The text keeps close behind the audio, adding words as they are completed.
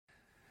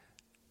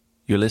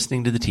You're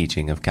listening to the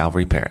teaching of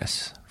Calvary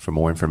Paris. For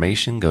more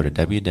information, go to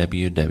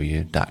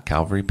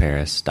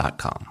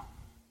www.calvaryparis.com.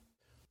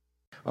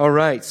 All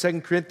right,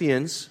 2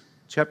 Corinthians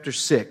chapter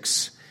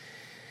 6.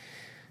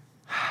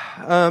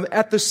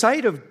 At the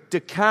site of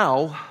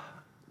Dachau,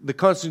 the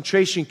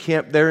concentration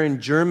camp there in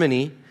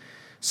Germany,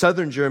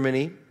 southern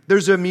Germany,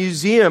 there's a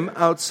museum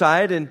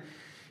outside, and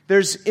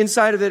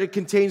inside of it, it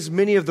contains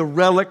many of the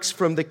relics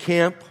from the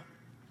camp,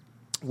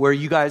 where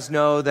you guys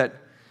know that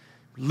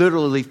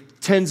literally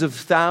tens of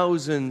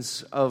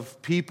thousands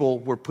of people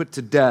were put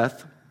to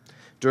death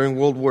during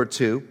World War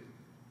II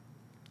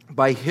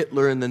by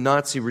Hitler and the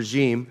Nazi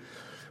regime.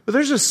 But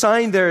there's a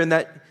sign there in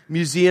that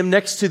museum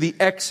next to the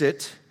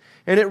exit,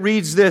 and it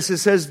reads this. It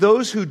says,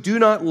 "Those who do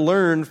not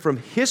learn from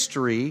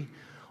history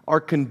are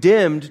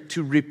condemned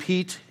to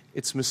repeat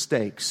its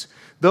mistakes."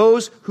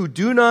 Those who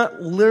do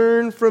not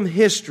learn from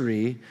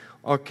history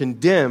are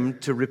condemned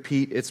to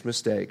repeat its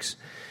mistakes.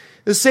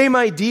 The same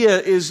idea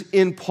is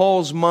in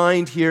Paul's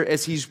mind here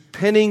as he's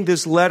penning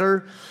this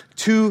letter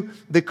to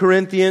the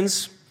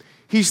Corinthians.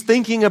 He's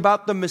thinking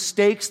about the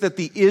mistakes that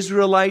the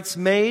Israelites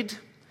made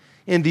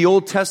in the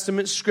Old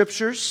Testament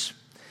scriptures.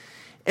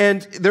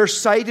 And they're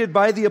cited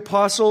by the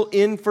apostle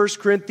in 1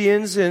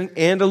 Corinthians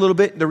and a little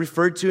bit, they're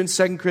referred to in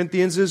 2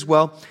 Corinthians as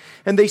well.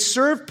 And they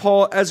serve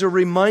Paul as a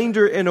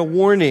reminder and a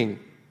warning,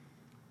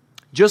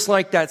 just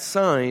like that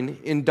sign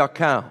in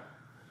Dachau.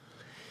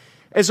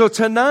 And so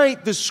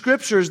tonight, the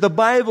scriptures, the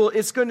Bible,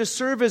 it's going to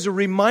serve as a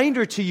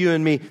reminder to you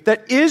and me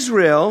that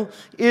Israel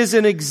is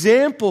an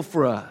example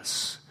for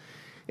us,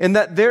 and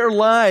that their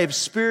lives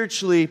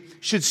spiritually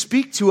should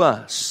speak to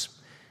us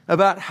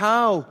about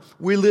how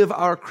we live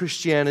our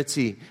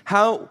Christianity,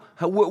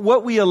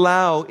 what we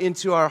allow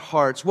into our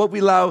hearts, what we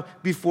allow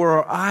before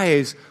our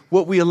eyes,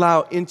 what we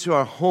allow into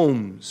our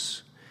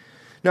homes.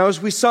 Now,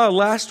 as we saw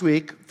last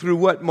week through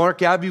what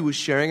Mark Abbey was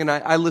sharing, and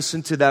I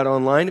listened to that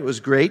online, it was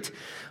great.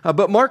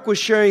 But Mark was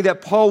sharing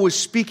that Paul was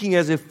speaking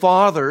as a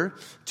father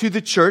to the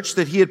church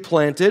that he had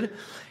planted.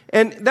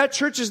 And that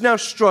church is now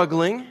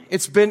struggling.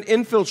 It's been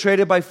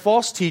infiltrated by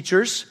false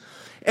teachers.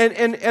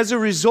 And as a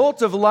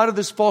result of a lot of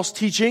this false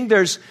teaching,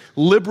 there's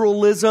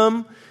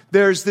liberalism.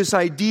 There's this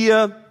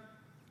idea,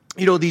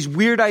 these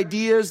weird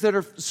ideas that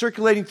are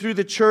circulating through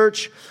the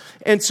church.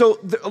 And so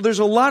there's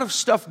a lot of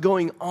stuff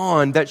going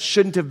on that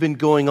shouldn't have been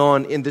going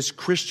on in this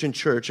Christian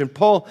church. And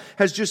Paul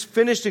has just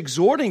finished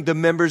exhorting the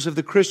members of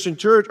the Christian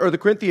church, or the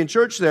Corinthian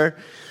church there,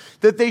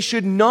 that they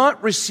should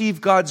not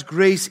receive God's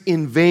grace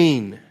in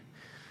vain.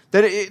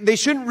 That they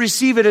shouldn't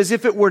receive it as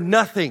if it were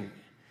nothing.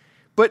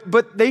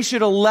 But they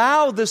should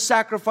allow the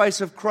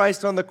sacrifice of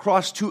Christ on the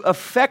cross to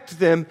affect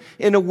them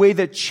in a way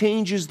that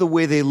changes the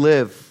way they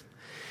live.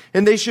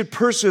 And they should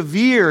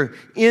persevere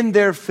in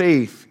their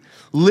faith,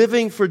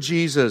 living for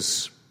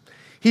Jesus.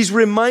 He's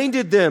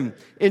reminded them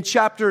in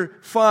chapter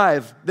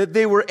 5 that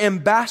they were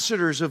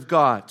ambassadors of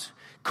God,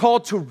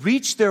 called to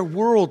reach their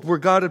world where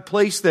God had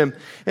placed them,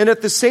 and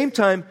at the same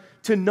time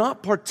to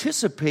not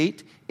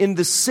participate in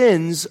the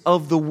sins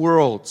of the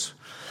world.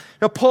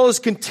 Now, Paul is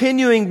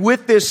continuing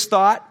with this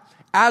thought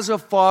as a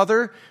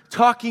father,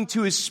 talking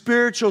to his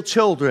spiritual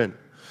children.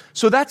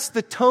 So that's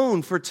the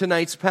tone for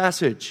tonight's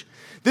passage.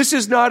 This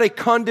is not a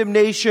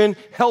condemnation,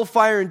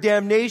 hellfire, and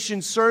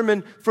damnation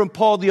sermon from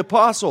Paul the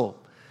Apostle.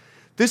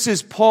 This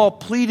is Paul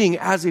pleading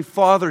as a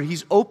father.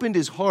 He's opened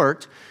his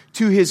heart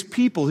to his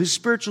people, his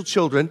spiritual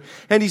children,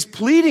 and he's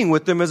pleading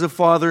with them as a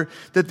father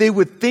that they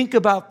would think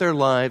about their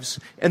lives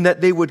and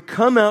that they would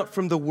come out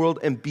from the world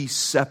and be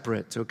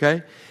separate,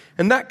 okay?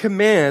 And that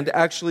command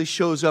actually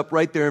shows up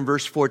right there in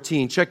verse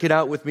 14. Check it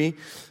out with me.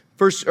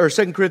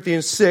 2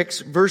 Corinthians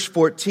 6, verse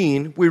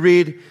 14, we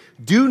read,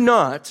 "Do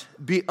not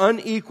be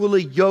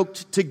unequally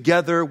yoked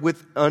together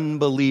with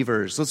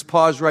unbelievers." Let's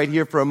pause right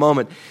here for a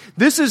moment.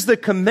 This is the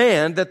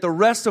command that the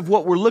rest of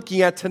what we're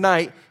looking at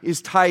tonight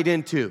is tied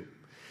into.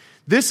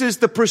 This is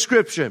the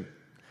prescription.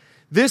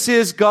 This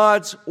is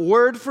God's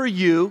word for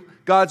you,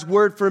 God's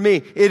word for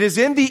me. It is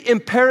in the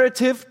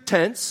imperative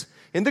tense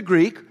in the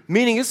Greek,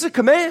 meaning it's a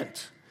command.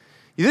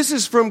 This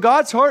is from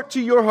God's heart to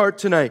your heart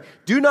tonight.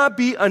 Do not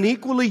be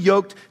unequally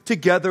yoked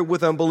together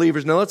with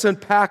unbelievers. Now let's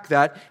unpack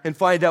that and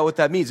find out what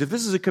that means. If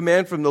this is a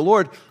command from the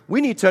Lord, we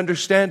need to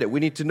understand it.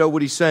 We need to know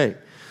what he's saying.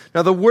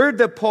 Now the word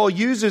that Paul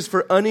uses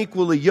for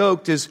unequally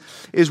yoked is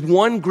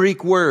one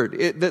Greek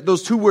word.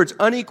 Those two words,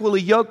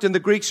 unequally yoked in the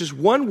Greek, is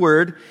one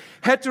word,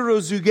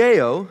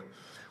 heterozugeo,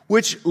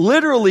 which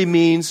literally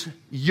means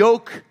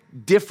yoke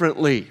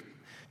differently.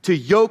 To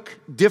yoke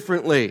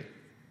differently.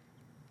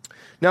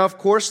 Now, of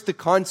course, the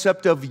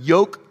concept of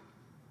yoke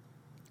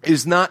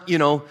is not,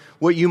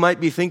 what you might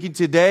be thinking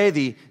today,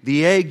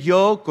 the egg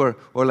yolk, or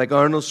like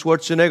Arnold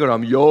Schwarzenegger,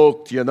 I'm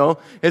yoked,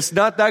 It's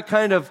not that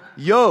kind of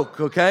yoke,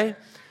 okay?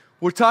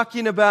 We're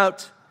talking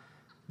about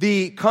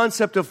the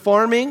concept of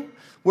farming,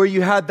 where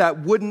you had that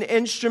wooden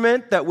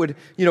instrument that would,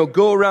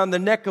 go around the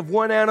neck of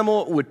one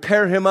animal. It would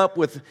pair him up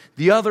with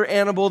the other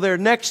animal there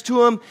next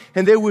to him,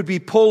 and they would be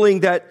pulling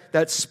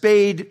that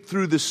spade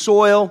through the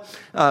soil,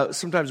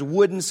 sometimes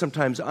wooden,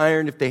 sometimes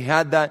iron if they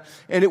had that,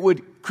 and it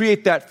would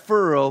create that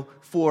furrow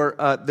for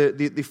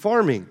the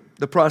farming,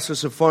 the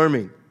process of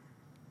farming.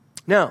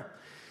 Now,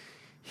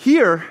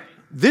 here,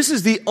 this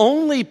is the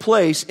only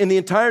place in the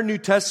entire New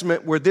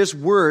Testament where this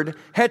word,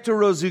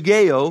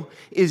 heterozygeo,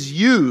 is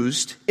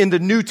used in the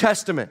New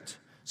Testament.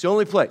 It's the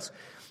only place.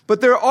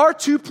 But there are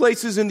two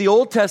places in the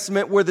Old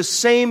Testament where the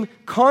same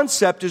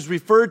concept is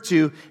referred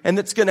to, and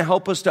that's going to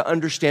help us to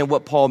understand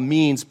what Paul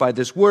means by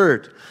this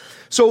word.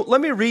 So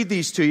let me read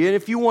these to you, and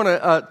if you want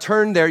to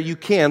turn there, you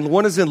can.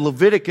 One is in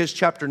Leviticus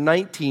chapter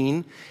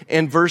 19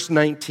 and verse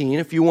 19.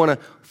 If you want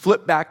to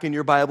flip back in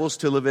your Bibles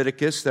to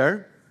Leviticus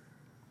there.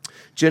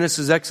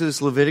 Genesis,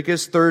 Exodus,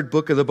 Leviticus, third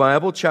book of the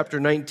Bible, chapter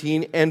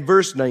 19 and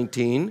verse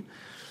 19.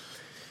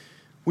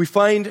 We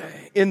find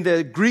in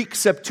the Greek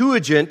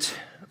Septuagint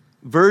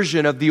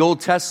version of the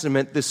Old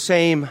Testament, the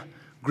same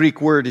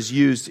Greek word is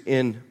used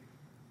in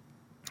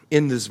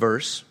this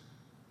verse.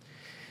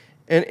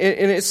 And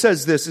it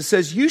says this, it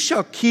says, "You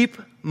shall keep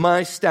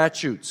my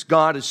statutes."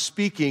 God is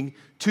speaking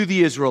to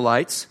the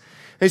Israelites.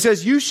 And he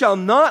says, "You shall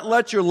not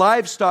let your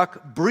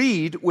livestock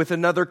breed with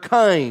another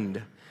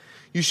kind.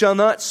 You shall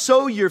not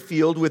sow your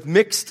field with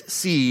mixed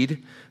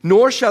seed,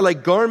 nor shall a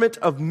garment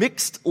of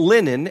mixed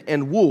linen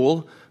and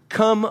wool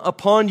come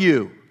upon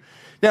you."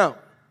 Now,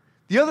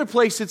 the other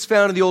place it's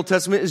found in the Old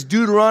Testament is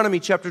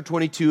Deuteronomy chapter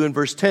 22 and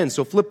verse 10.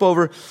 So flip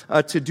over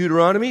to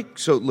Deuteronomy.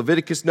 So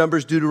Leviticus,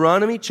 Numbers,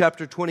 Deuteronomy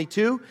chapter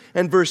 22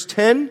 and verse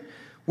 10,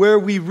 where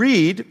we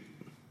read,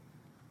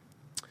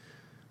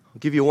 I'll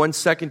give you 1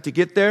 second to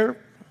get there.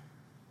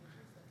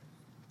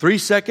 3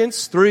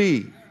 seconds.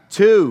 3,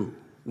 2,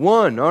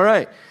 1. All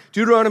right.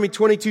 Deuteronomy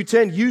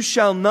 22:10, "You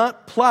shall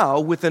not plow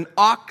with an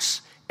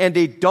ox and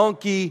a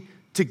donkey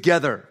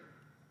together."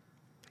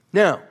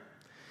 Now,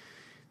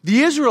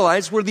 the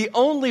Israelites were the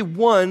only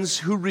ones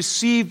who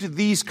received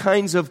these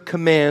kinds of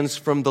commands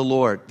from the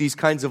Lord, these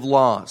kinds of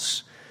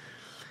laws.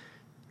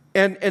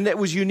 And that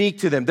was unique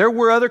to them. There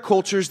were other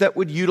cultures that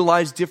would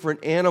utilize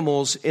different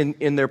animals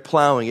in their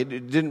plowing. It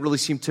didn't really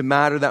seem to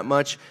matter that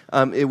much.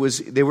 They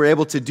were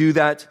able to do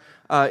that.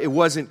 It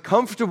wasn't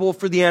comfortable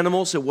for the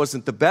animals. It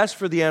wasn't the best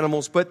for the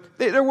animals, but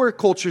there were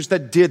cultures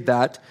that did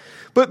that.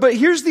 But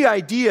here's the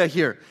idea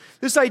here.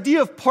 This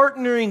idea of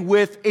partnering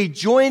with, a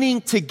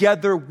joining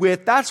together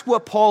with, that's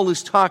what Paul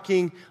is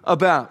talking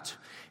about.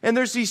 And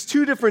there's these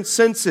two different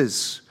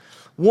senses.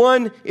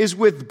 One is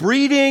with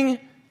breeding,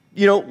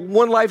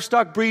 one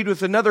livestock breed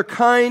with another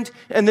kind,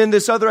 and then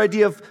this other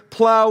idea of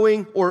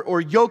plowing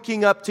or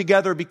yoking up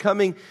together,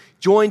 becoming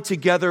joined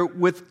together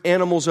with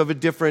animals of a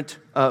different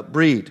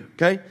breed,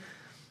 okay?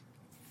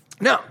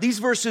 Now, these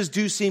verses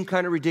do seem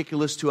kind of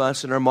ridiculous to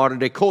us in our modern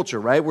day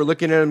culture, right? We're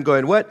looking at them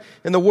going, what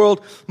in the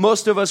world?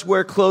 Most of us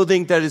wear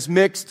clothing that is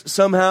mixed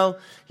somehow.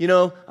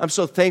 I'm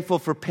so thankful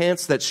for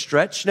pants that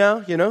stretch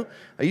now,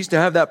 I used to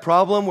have that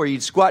problem where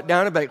you'd squat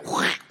down and be like,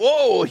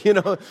 whoa,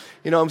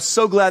 I'm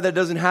so glad that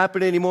doesn't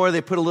happen anymore.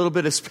 They put a little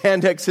bit of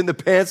spandex in the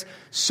pants.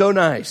 So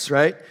nice,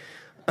 right?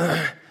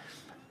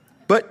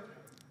 But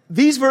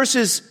these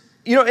verses,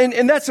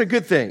 and that's a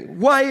good thing.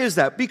 Why is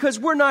that? Because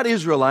we're not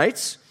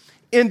Israelites.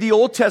 In the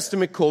Old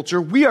Testament culture,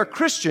 we are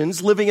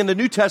Christians living in the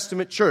New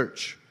Testament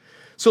church.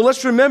 So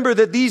let's remember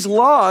that these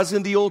laws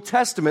in the Old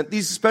Testament,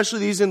 especially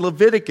these in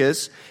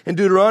Leviticus and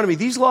Deuteronomy,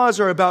 these laws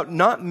are about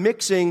not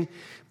mixing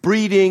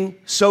breeding,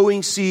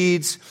 sowing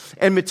seeds,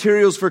 and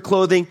materials for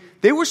clothing.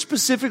 They were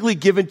specifically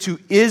given to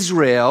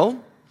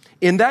Israel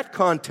in that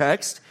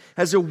context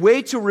as a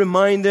way to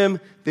remind them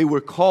they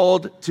were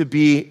called to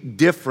be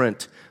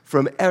different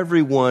from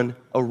everyone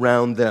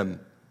around them.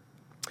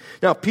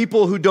 Now,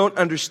 people who don't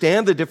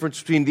understand the difference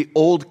between the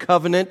old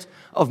covenant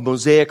of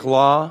Mosaic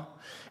law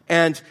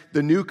and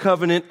the new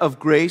covenant of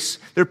grace,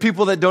 there are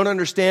people that don't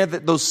understand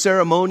that those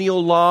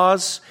ceremonial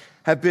laws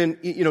have been,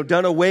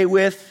 done away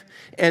with,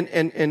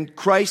 and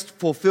Christ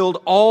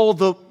fulfilled all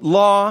the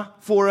law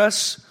for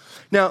us.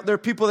 Now, there are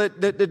people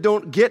that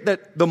don't get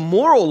that the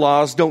moral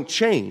laws don't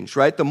change,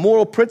 right? The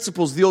moral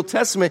principles of the Old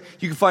Testament,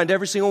 you can find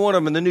every single one of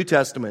them in the New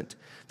Testament.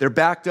 They're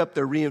backed up,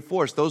 they're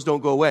reinforced. Those don't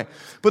go away.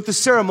 But the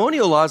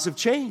ceremonial laws have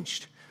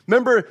changed.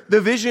 Remember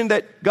the vision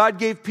that God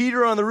gave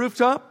Peter on the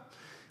rooftop?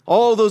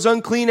 All those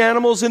unclean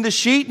animals in the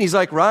sheet. And he's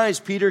like,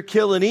 "Rise, Peter,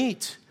 kill and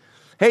eat."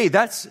 Hey,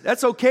 that's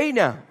okay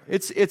now.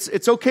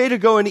 It's okay to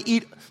go and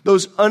eat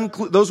those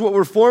what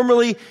were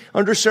formerly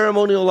under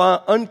ceremonial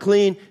law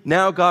unclean.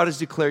 Now God has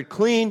declared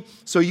clean,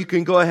 so you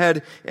can go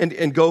ahead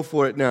and go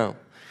for it now.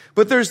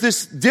 But there's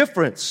this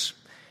difference.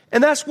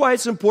 And that's why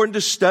it's important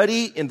to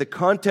study in the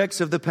context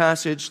of the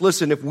passage.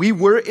 Listen, if we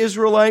were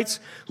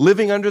Israelites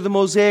living under the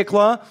Mosaic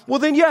law, well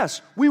then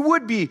yes, we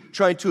would be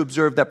trying to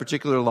observe that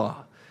particular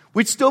law.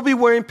 We'd still be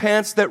wearing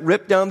pants that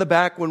rip down the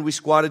back when we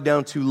squatted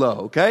down too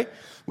low, okay?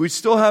 We'd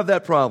still have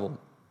that problem.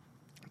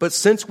 But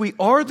since we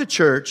are the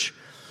church,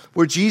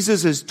 where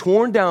Jesus has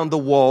torn down the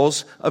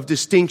walls of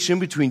distinction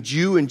between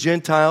Jew and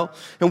Gentile,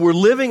 and we're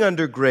living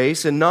under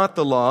grace and not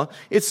the law,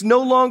 it's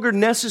no longer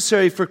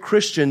necessary for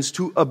Christians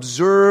to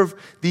observe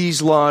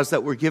these laws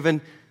that were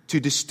given to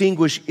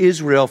distinguish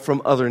Israel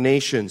from other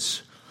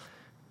nations.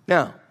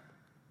 Now,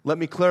 let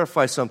me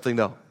clarify something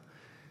though.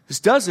 This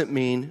doesn't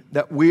mean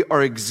that we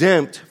are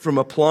exempt from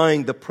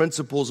applying the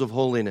principles of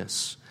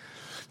holiness.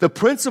 The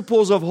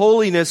principles of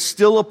holiness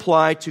still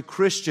apply to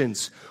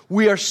Christians.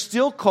 We are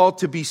still called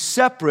to be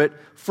separate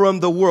from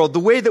the world. The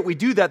way that we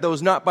do that, though,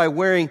 is not by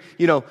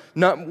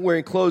not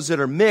wearing clothes that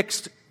are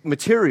mixed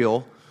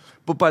material,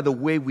 but by the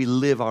way we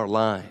live our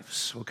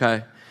lives,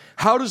 okay?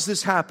 How does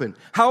this happen?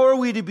 How are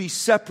we to be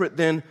separate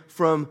then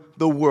from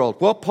the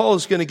world? Well, Paul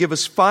is going to give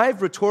us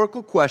 5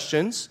 rhetorical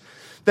questions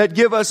that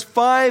give us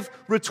 5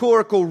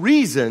 rhetorical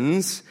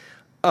reasons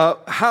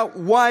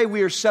why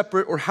we are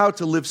separate or how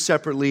to live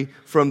separately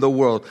from the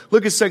world.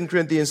 Look at 2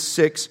 Corinthians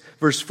 6,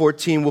 verse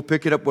 14. We'll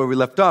pick it up where we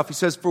left off. He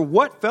says, "For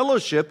what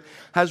fellowship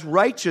has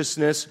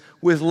righteousness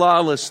with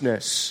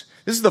lawlessness?"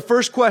 This is the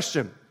first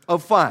question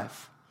of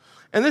 5.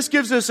 And this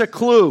gives us a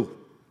clue.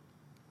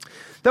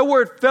 That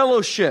word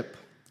fellowship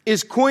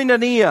is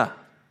koinonia.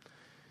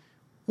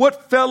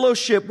 What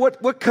fellowship,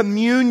 what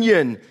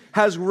communion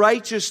has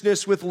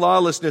righteousness with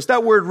lawlessness?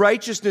 That word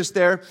righteousness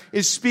there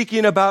is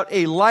speaking about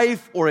a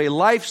life or a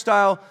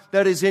lifestyle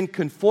that is in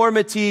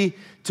conformity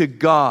to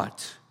God,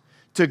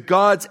 to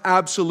God's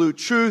absolute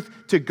truth,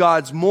 to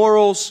God's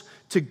morals,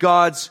 to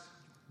God's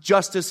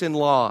justice and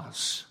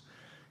laws.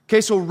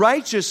 Okay, so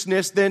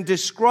righteousness then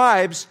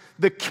describes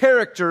the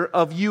character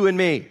of you and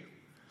me.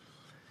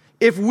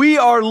 If we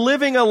are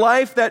living a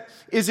life that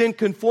is in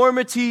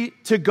conformity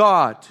to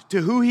God, to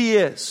who He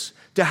is,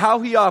 to how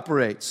He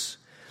operates,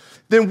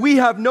 then we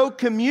have no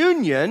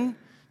communion,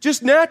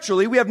 just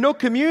naturally, we have no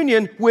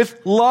communion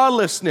with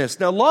lawlessness.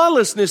 Now,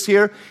 lawlessness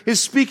here is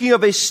speaking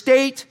of a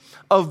state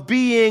of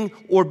being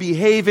or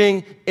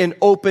behaving in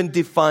open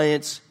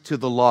defiance to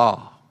the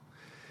law.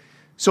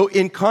 So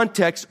in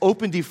context,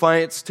 open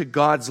defiance to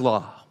God's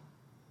law.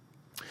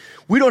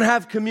 We don't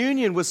have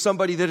communion with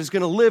somebody that is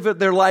going to live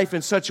their life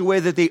in such a way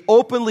that they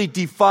openly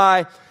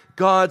defy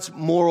God's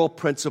moral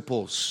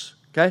principles.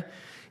 Okay?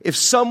 If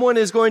someone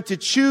is going to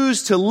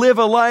choose to live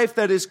a life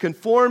that is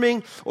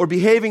conforming or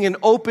behaving in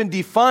open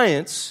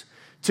defiance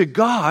to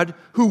God,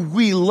 who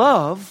we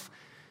love,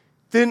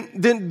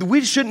 then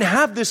we shouldn't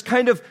have this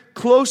kind of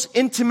close,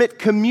 intimate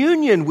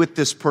communion with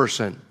this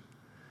person.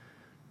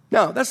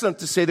 Now, that's not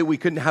to say that we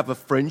couldn't have a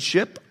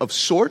friendship of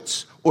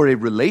sorts or a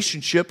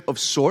relationship of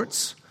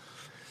sorts.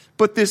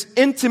 But this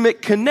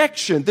intimate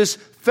connection, this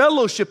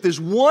fellowship, this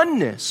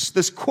oneness,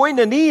 this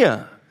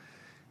koinonia,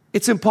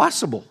 it's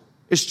impossible.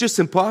 It's just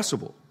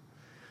impossible.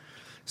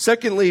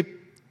 Secondly,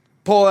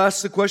 Paul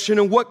asks the question,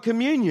 in what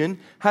communion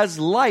has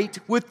light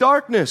with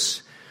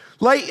darkness?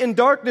 Light and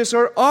darkness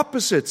are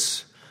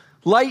opposites.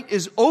 Light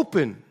is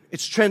open.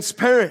 It's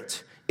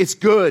transparent. It's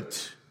good.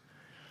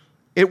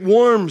 It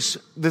warms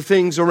the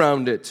things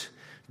around it.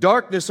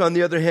 Darkness, on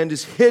the other hand,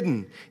 is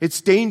hidden.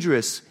 It's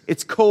dangerous.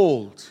 It's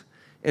cold.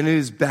 And it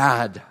is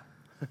bad.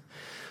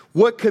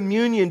 What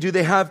communion do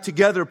they have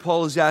together,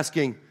 Paul is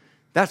asking?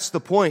 That's the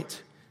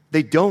point.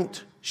 They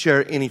don't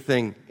share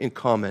anything in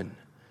common.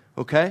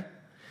 Okay?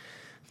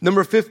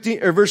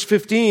 Verse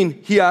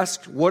 15, he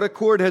asks, what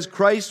accord has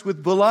Christ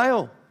with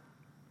Belial?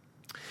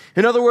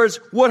 In other words,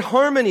 what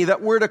harmony?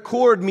 That word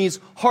accord means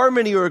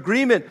harmony or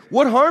agreement.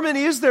 What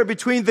harmony is there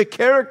between the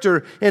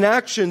character and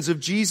actions of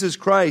Jesus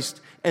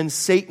Christ and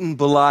Satan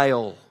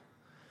Belial?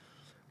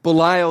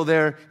 Belial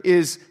there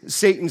is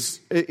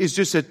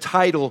just a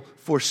title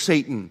for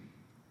Satan.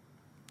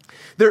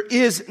 There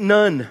is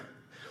none.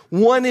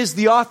 One is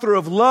the author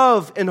of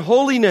love and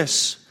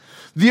holiness.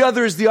 The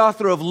other is the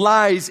author of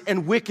lies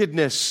and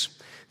wickedness.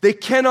 They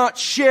cannot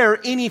share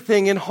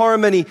anything in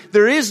harmony.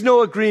 There is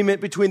no agreement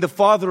between the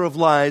father of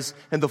lies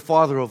and the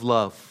father of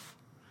love.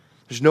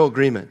 There's no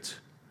agreement.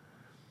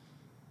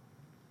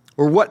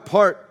 Or what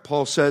part,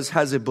 Paul says,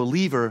 has a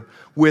believer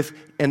with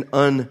an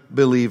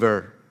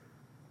unbeliever?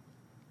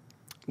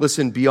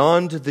 Listen,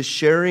 beyond the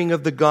sharing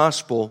of the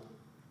gospel,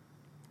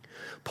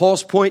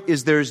 Paul's point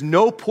is there is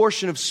no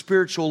portion of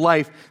spiritual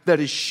life that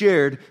is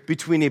shared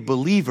between a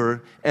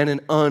believer and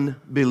an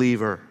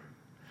unbeliever.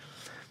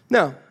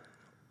 Now,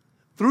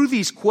 through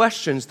these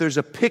questions, there's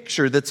a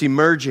picture that's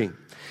emerging.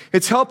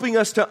 It's helping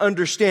us to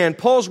understand.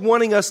 Paul's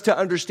wanting us to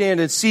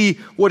understand and see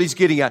what he's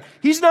getting at.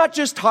 He's not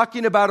just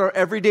talking about our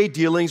everyday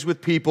dealings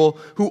with people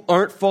who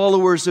aren't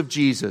followers of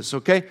Jesus,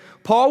 okay?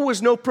 Paul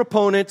was no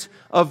proponent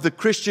of the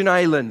Christian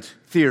island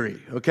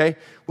theory, okay?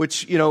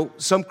 Which,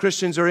 some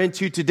Christians are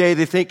into today.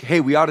 They think,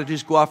 hey, we ought to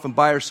just go off and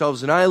buy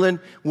ourselves an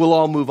island. We'll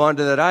all move on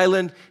to that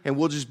island and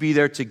we'll just be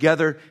there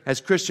together. As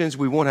Christians,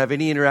 we won't have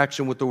any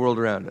interaction with the world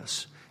around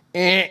us.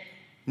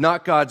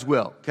 Not God's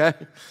will, okay?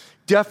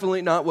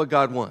 Definitely not what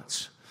God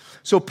wants.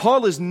 So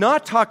Paul is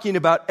not talking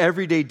about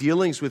everyday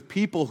dealings with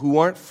people who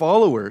aren't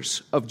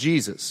followers of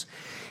Jesus.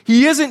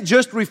 He isn't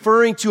just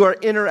referring to our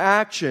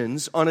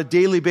interactions on a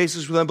daily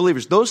basis with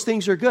unbelievers. Those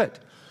things are good.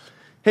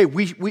 Hey,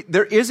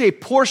 there is a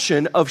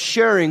portion of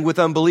sharing with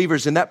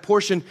unbelievers, and that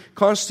portion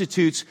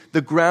constitutes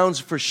the grounds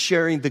for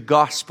sharing the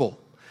gospel.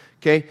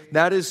 Okay?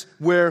 That is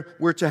where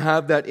we're to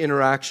have that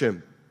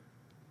interaction.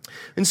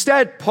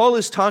 Instead, Paul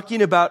is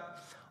talking about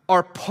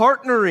our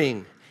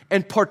partnering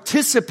and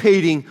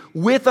participating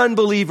with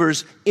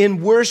unbelievers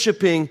in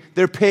worshiping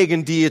their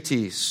pagan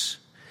deities.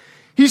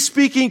 He's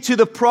speaking to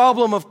the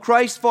problem of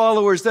Christ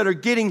followers that are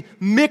getting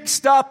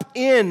mixed up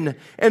in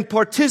and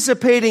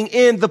participating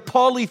in the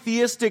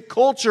polytheistic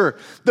culture,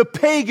 the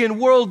pagan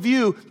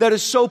worldview that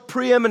is so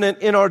preeminent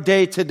in our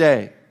day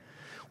today.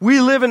 We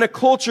live in a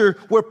culture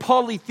where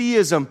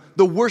polytheism,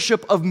 the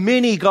worship of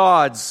many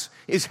gods,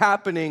 is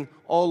happening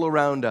all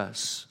around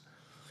us.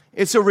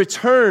 It's a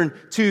return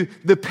to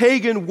the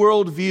pagan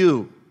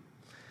worldview.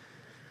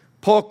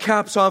 Paul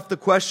caps off the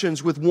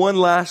questions with one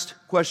last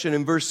question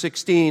in verse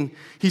 16.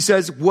 He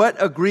says, what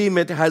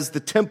agreement has the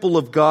temple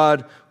of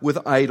God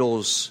with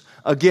idols?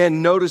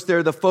 Again, notice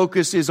there the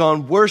focus is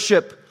on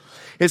worship.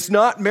 It's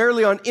not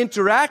merely on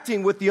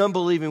interacting with the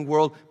unbelieving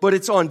world, but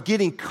it's on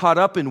getting caught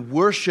up in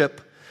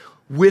worship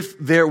with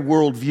their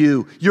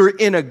worldview. You're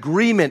in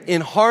agreement, in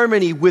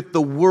harmony with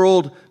the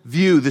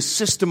worldview, the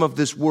system of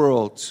this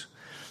world.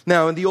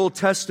 Now, in the Old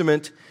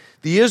Testament,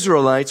 the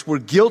Israelites were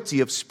guilty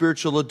of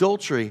spiritual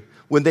adultery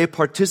when they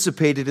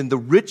participated in the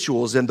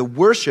rituals and the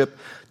worship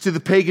to the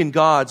pagan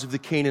gods of the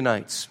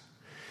Canaanites.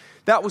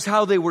 That was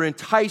how they were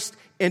enticed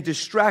and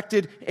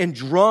distracted and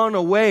drawn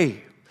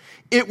away.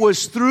 It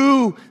was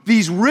through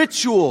these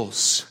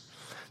rituals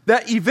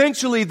that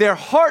eventually their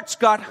hearts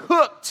got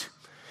hooked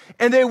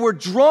and they were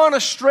drawn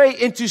astray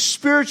into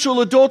spiritual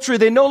adultery.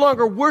 They no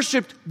longer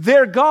worshiped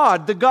their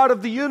God, the God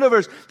of the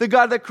universe, the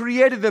God that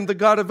created them, the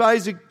God of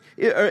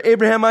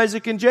Abraham,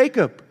 Isaac, and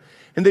Jacob.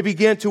 And they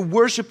began to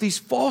worship these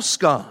false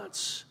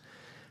gods.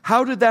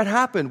 How did that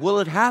happen? Well,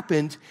 it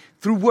happened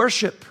through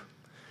worship.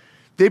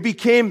 They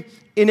became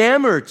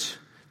enamored.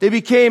 They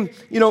became,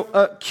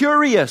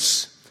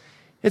 curious.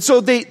 And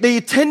so they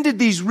attended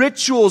these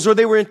rituals, or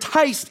they were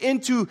enticed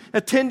into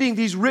attending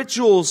these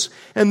rituals,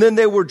 and then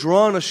they were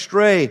drawn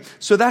astray.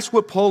 So that's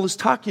what Paul is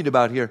talking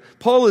about here.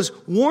 Paul is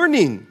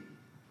warning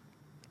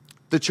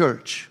the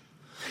church,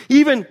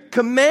 even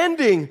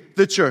commanding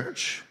the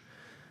church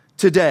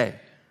today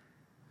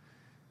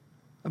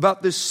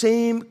about the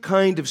same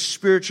kind of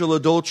spiritual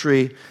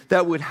adultery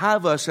that would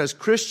have us as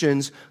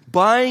Christians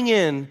buying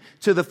in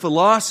to the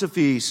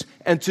philosophies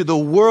and to the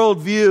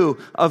worldview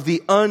of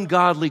the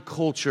ungodly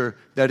culture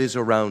that is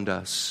around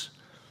us.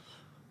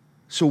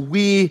 So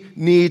we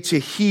need to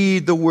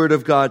heed the word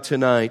of God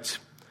tonight.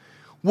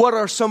 What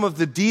are some of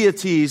the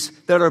deities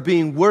that are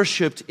being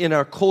worshiped in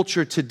our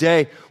culture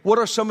today? What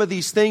are some of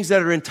these things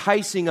that are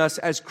enticing us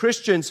as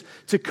Christians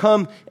to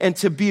come and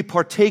to be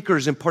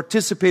partakers and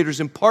participators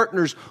and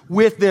partners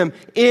with them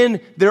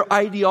in their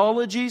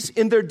ideologies,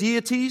 in their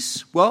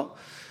deities? Well,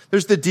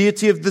 there's the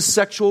deity of the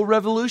sexual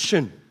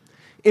revolution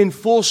in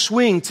full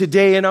swing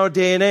today in our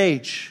day and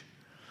age.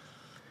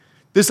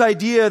 This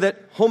idea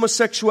that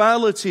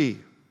homosexuality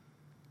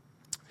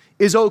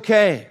is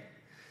okay,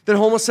 that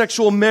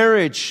homosexual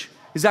marriage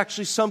is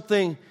actually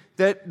something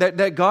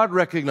that God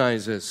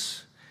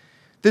recognizes.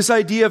 This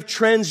idea of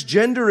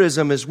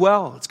transgenderism as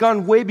well. It's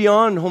gone way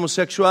beyond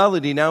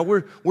homosexuality now.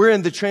 We're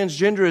in the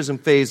transgenderism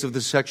phase of the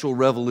sexual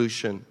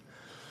revolution,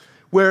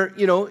 where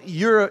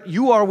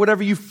you are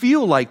whatever you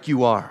feel like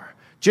you are.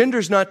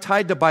 Gender's not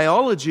tied to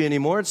biology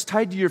anymore. It's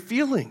tied to your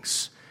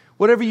feelings.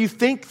 Whatever you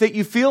think that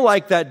you feel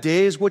like that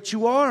day is what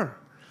you are.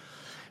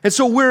 And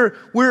so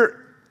we're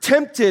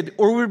tempted,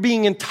 or we're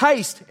being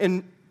enticed,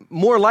 and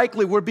more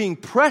likely we're being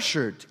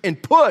pressured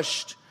and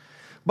pushed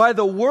by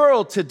the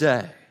world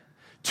today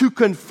to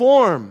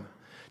conform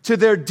to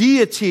their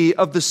deity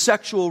of the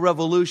sexual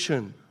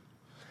revolution.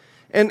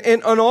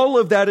 And all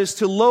of that is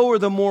to lower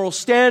the moral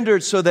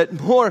standards so that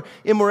more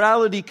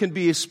immorality can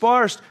be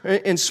esparced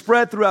and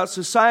spread throughout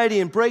society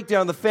and break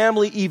down the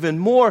family even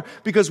more,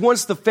 because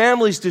once the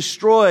family's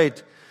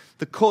destroyed,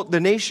 the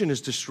nation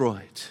is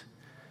destroyed.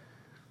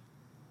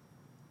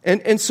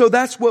 And so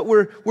that's what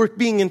we're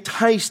being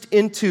enticed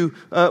into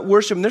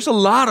worship. And there's a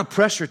lot of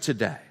pressure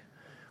today.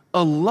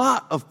 A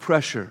lot of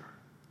pressure.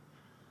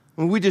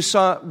 And we just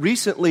saw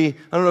recently,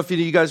 I don't know if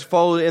you guys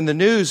followed in the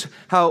news,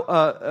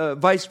 how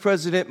Vice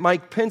President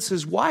Mike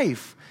Pence's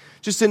wife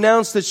just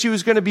announced that she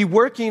was going to be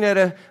working at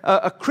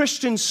a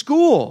Christian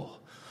school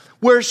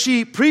where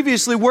she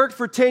previously worked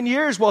for 10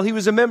 years while he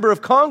was a member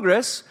of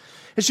Congress.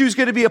 And she was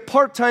going to be a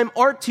part-time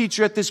art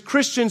teacher at this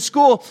Christian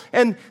school.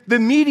 And the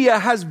media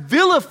has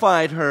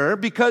vilified her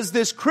because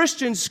this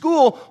Christian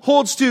school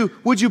holds to,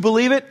 would you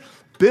believe it,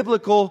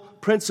 biblical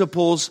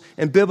principles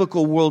and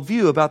biblical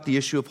worldview about the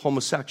issue of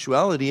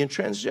homosexuality and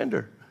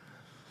transgender.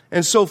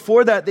 And so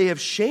for that, they have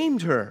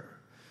shamed her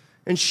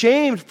and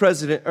shamed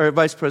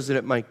Vice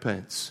President Mike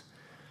Pence.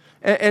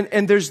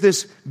 And there's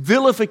this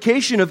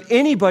vilification of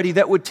anybody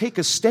that would take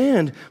a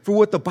stand for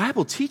what the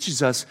Bible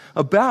teaches us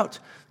about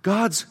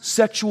God's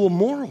sexual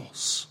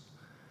morals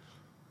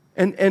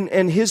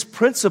and his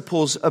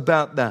principles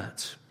about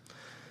that.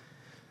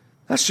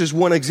 That's just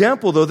one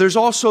example, though. There's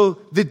also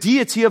the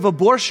deity of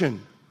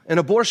abortion and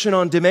abortion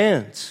on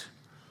demand.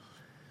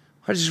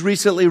 I just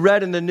recently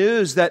read in the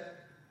news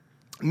that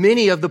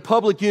many of the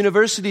public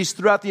universities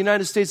throughout the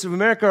United States of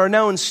America are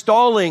now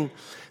installing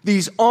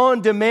these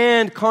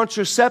on-demand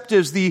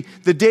contraceptives, the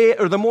day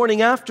or the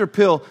morning after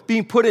pill,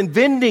 being put in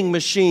vending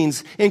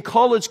machines in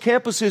college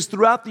campuses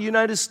throughout the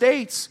United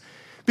States.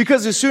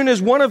 Because as soon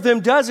as one of them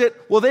does it,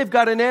 well, they've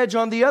got an edge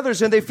on the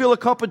others, and they feel a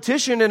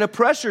competition and a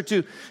pressure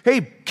to,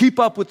 hey, keep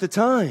up with the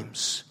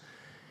times.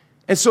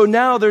 And so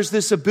now there's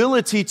this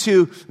ability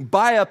to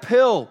buy a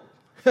pill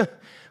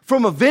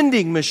from a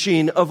vending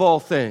machine, of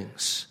all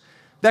things,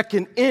 that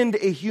can end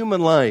a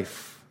human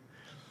life.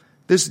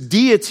 This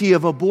deity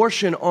of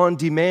abortion on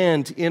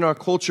demand in our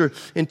culture.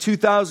 In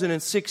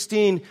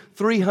 2016,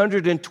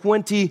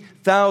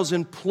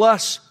 320,000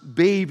 plus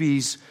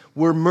babies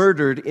were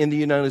murdered in the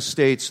United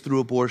States through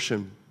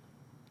abortion.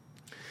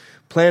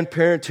 Planned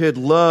Parenthood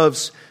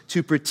loves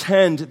to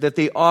pretend that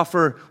they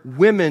offer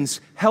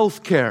women's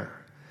health care,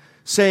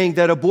 saying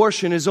that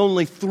abortion is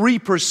only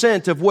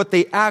 3% of what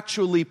they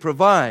actually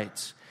provide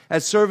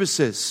as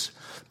services.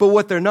 But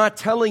what they're not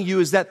telling you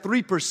is that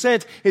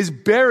 3% is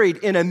buried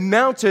in a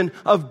mountain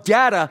of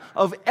data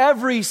of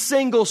every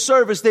single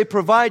service they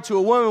provide to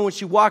a woman when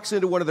she walks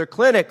into one of their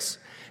clinics.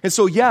 And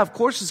so, yeah, of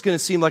course it's going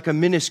to seem like a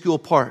minuscule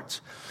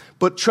part.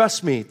 But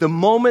trust me, the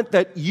moment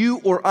that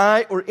you or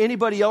I or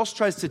anybody else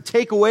tries to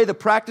take away the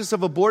practice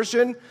of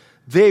abortion,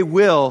 they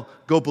will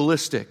go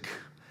ballistic,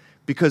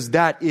 because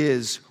that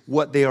is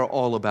what they are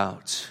all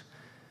about.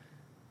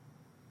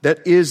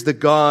 That is the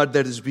God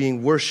that is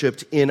being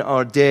worshiped in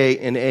our day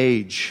and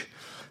age.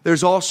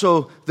 There's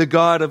also the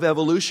God of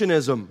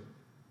evolutionism,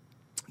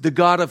 the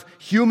God of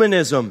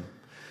humanism,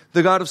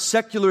 the God of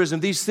secularism.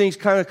 These things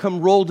kind of come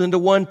rolled into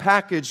one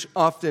package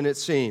often, it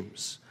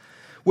seems.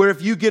 Where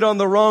if you get on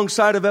the wrong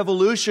side of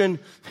evolution,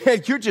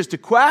 man, you're just a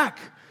quack.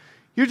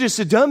 You're just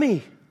a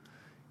dummy.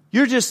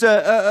 You're just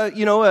a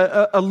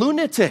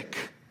lunatic.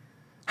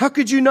 How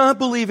could you not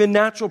believe in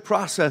natural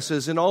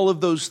processes and all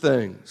of those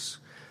things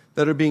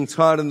that are being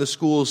taught in the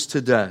schools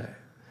today?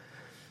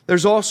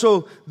 There's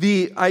also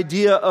the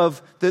idea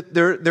of that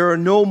there are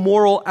no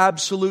moral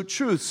absolute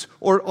truths,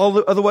 or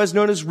otherwise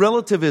known as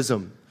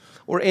relativism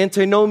or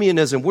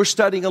antinomianism. We're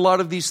studying a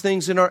lot of these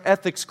things in our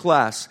ethics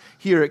class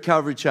here at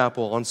Calvary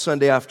Chapel on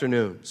Sunday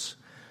afternoons.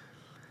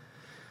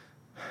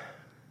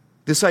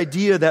 This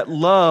idea that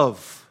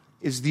love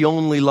is the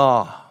only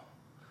law,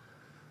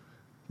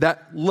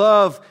 that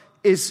love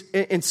is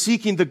in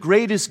seeking the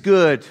greatest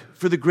good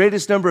for the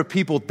greatest number of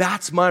people.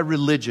 That's my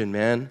religion,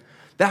 man.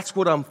 That's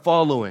what I'm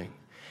following.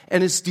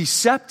 And it's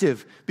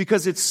deceptive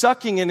because it's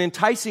sucking and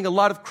enticing a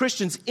lot of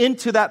Christians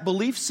into that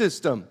belief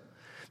system.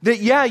 That,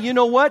 yeah, you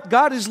know what?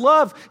 God is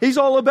love. He's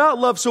all about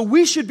love. So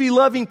we should be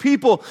loving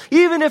people,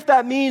 even if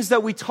that means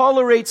that we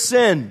tolerate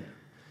sin.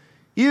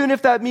 Even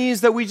if that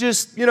means that we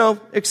just,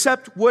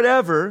 accept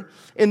whatever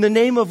in the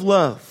name of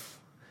love.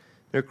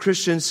 There are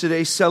Christians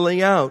today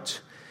selling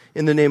out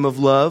in the name of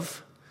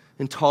love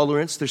and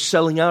tolerance. They're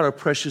selling out our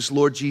precious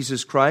Lord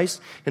Jesus Christ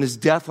and His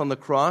death on the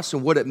cross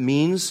and what it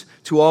means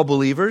to all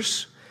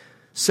believers.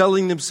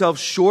 Selling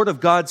themselves short of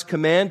God's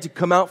command to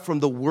come out from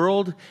the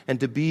world and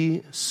to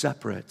be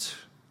separate.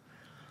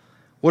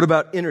 What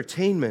about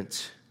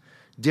entertainment?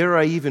 Dare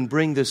I even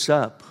bring this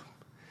up?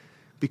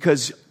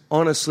 Because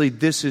honestly,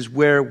 this is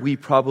where we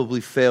probably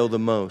fail the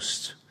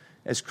most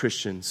as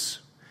Christians.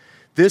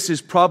 This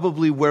is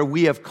probably where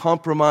we have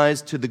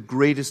compromised to the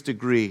greatest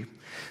degree.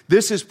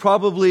 This is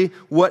probably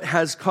what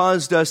has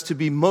caused us to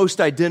be most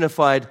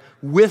identified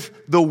with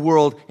the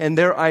world and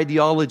their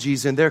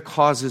ideologies and their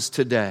causes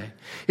today,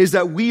 is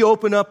that we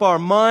open up our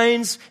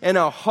minds and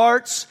our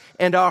hearts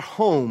and our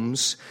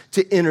homes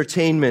to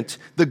entertainment,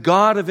 the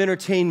God of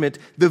entertainment,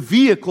 the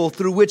vehicle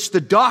through which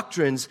the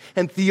doctrines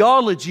and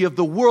theology of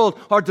the world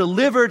are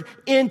delivered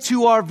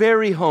into our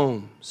very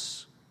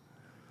homes.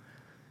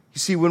 You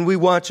see, when we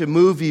watch a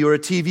movie or a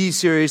TV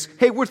series,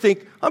 hey, we're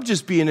thinking, I'm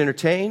just being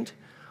entertained.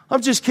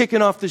 I'm just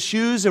kicking off the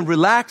shoes and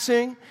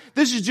relaxing.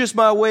 This is just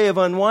my way of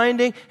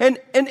unwinding. And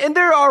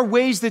there are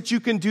ways that you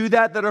can do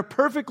that are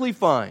perfectly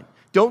fine.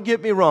 Don't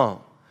get me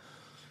wrong.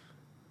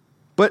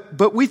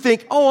 But we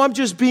think, oh, I'm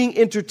just being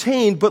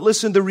entertained. But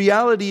listen, the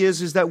reality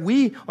is that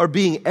we are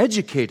being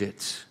educated.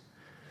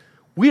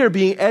 We are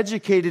being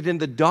educated in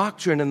the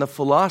doctrine and the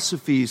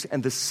philosophies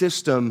and the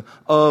system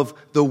of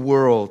the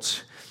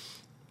world.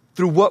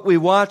 Through what we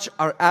watch,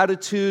 our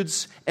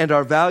attitudes and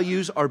our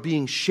values are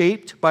being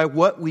shaped by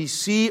what we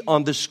see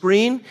on the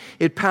screen.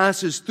 It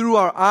passes through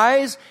our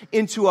eyes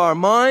into our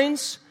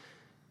minds,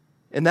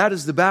 and that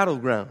is the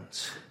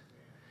battleground.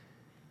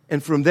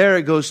 And from there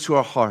it goes to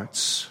our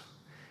hearts.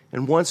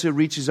 And once it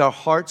reaches our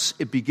hearts,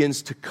 it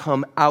begins to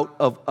come out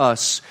of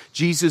us.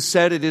 Jesus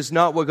said it is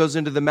not what goes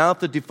into the mouth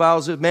that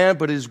defiles a man,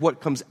 but it is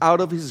what comes out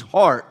of his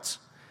heart.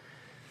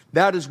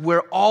 That is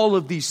where all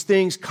of these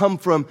things come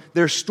from.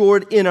 They're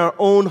stored in our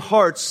own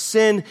hearts.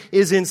 Sin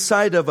is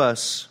inside of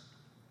us.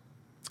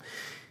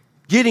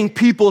 Getting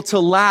people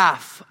to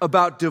laugh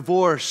about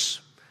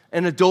divorce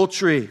and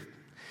adultery.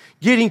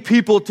 getting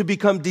people to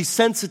become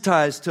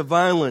desensitized to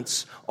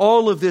violence.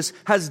 All of this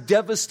has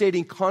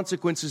devastating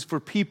consequences for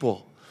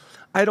people.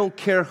 I don't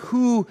care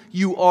who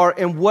you are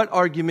and what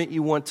argument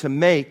you want to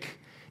make.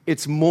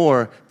 It's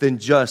more than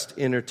just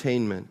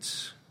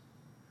entertainment.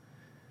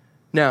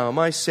 Now, am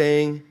I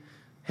saying,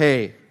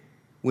 hey,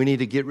 we need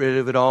to get rid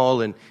of it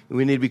all and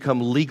we need to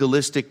become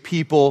legalistic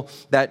people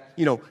that,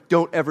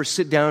 don't ever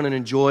sit down and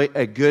enjoy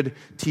a good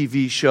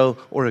TV show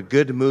or a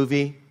good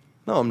movie?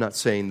 No, I'm not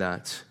saying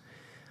that.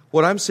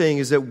 What I'm saying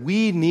is that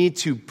we need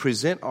to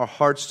present our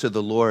hearts to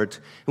the Lord,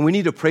 and we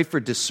need to pray for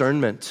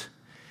discernment.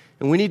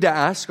 And we need to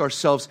ask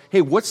ourselves,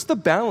 hey, what's the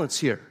balance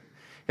here?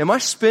 Am I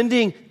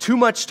spending too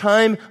much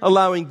time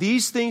allowing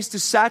these things to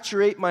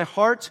saturate my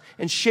heart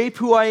and shape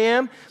who I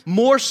am,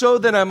 more so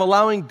than I'm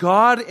allowing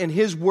God and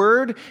His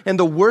Word and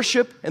the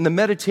worship and the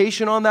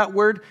meditation on that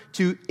Word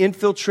to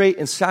infiltrate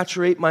and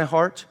saturate my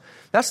heart?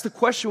 That's the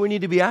question we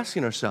need to be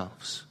asking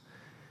ourselves.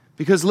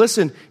 Because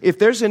listen, if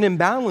there's an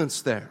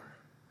imbalance there,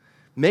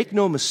 make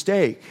no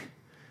mistake,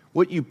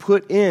 what you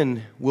put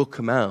in will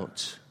come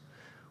out.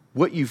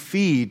 What you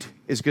feed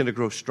is going to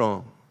grow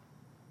strong.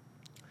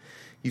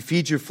 You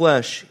feed your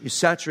flesh, you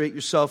saturate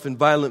yourself in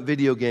violent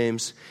video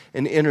games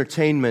and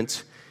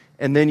entertainment,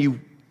 and then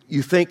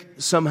you think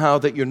somehow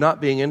that you're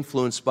not being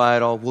influenced by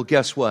it all. Well,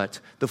 guess what?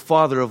 The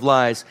father of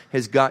lies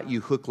has got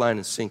you hook, line,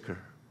 and sinker.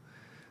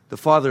 The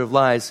father of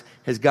lies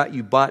has got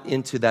you bought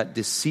into that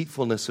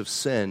deceitfulness of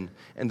sin,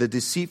 and the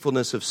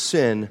deceitfulness of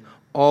sin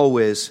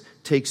always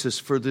takes us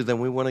further than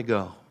we want to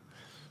go,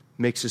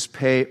 makes us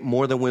pay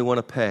more than we want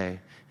to pay,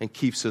 and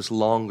keeps us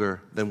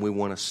longer than we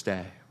want to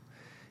stay.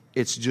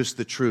 It's just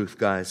the truth,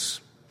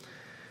 guys.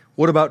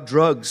 What about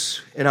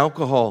drugs and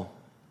alcohol?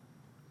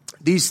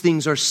 These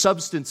things are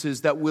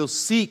substances that will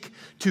seek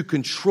to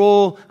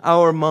control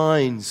our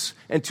minds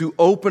and to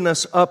open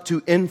us up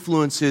to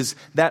influences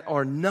that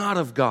are not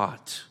of God.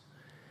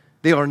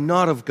 They are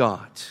not of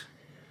God.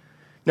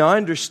 Now, I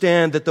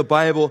understand that the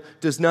Bible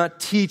does not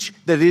teach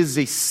that it is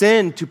a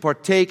sin to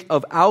partake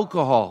of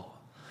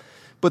alcohol,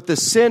 but the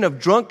sin of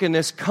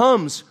drunkenness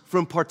comes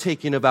from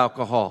partaking of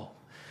alcohol.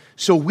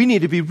 So we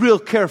need to be real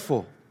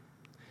careful.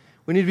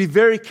 We need to be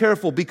very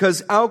careful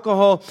because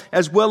alcohol,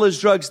 as well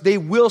as drugs, they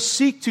will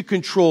seek to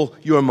control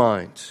your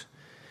mind.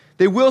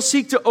 They will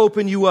seek to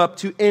open you up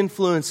to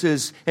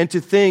influences and to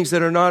things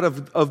that are not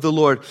of the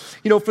Lord.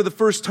 For the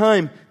first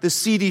time, the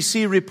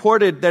CDC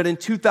reported that in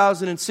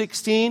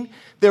 2016,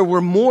 there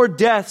were more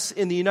deaths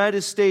in the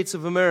United States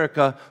of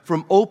America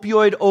from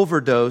opioid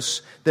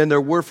overdose than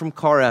there were from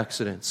car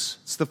accidents.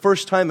 It's the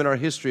first time in our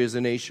history as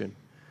a nation.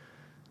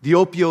 The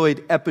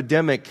opioid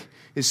epidemic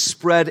is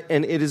spread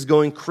and it is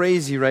going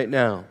crazy right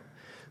now.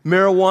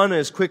 Marijuana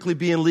is quickly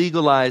being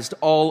legalized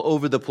all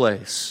over the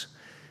place.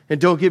 And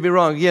don't get me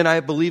wrong, again,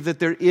 I believe that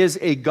there is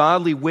a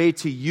godly way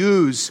to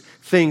use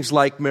things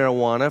like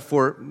marijuana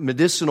for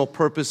medicinal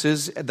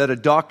purposes that a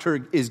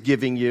doctor is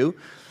giving you.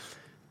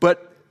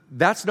 But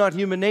that's not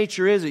human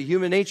nature, is it?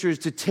 Human nature is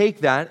to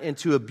take that and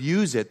to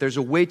abuse it. There's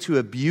a way to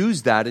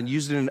abuse that and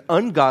use it in an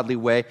ungodly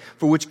way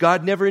for which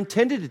God never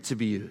intended it to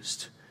be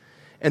used.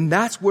 And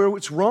that's where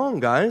it's wrong,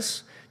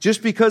 guys.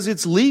 Just because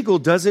it's legal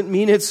doesn't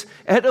mean it's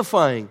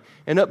edifying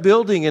and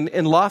upbuilding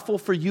and lawful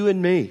for you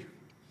and me.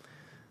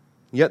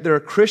 Yet there are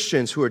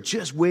Christians who are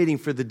just waiting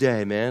for the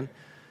day, man,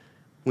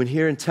 when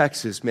here in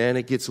Texas, man,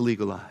 it gets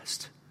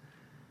legalized.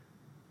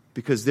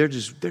 Because they're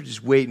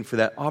just waiting for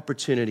that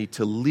opportunity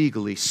to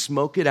legally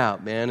smoke it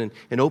out, man,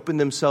 and open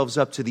themselves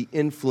up to the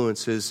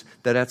influences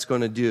that that's going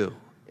to do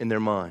in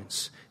their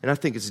minds. And I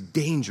think it's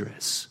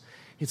dangerous.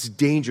 It's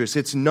dangerous.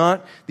 It's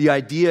not the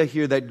idea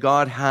here that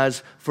God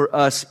has for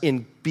us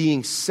in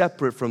being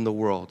separate from the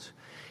world.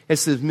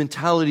 It's the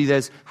mentality that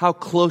is, how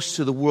close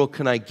to the world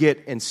can I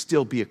get and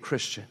still be a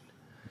Christian?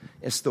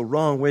 It's the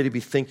wrong way to be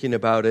thinking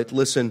about it.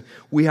 Listen,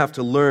 we have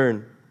to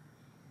learn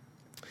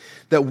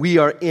that we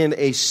are in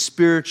a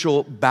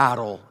spiritual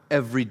battle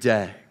every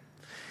day.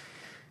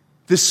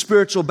 This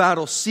spiritual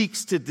battle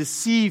seeks to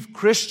deceive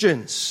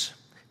Christians,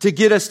 to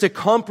get us to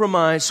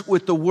compromise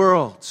with the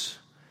world.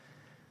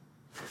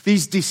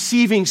 These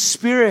deceiving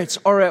spirits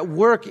are at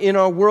work in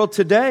our world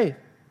today.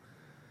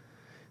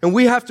 And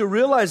we have to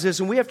realize this,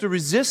 and we have to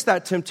resist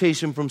that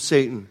temptation from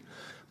Satan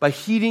by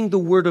heeding the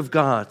word of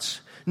God,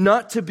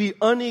 not to be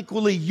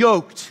unequally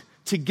yoked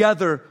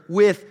together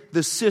with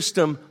the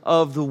system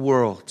of the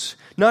world,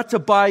 not to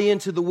buy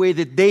into the way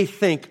that they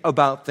think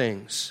about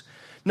things,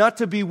 not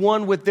to be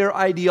one with their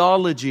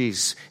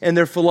ideologies and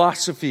their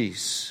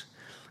philosophies,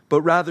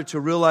 but rather to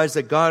realize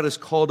that God has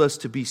called us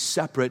to be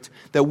separate,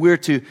 that we're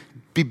to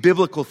be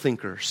biblical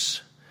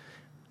thinkers,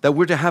 that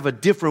we're to have a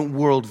different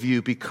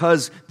worldview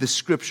because the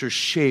Scriptures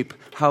shape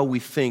how we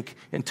think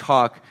and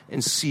talk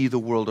and see the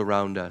world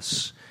around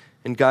us.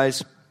 And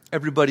guys,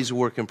 everybody's a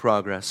work in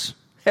progress.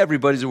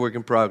 Everybody's a work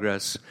in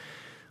progress.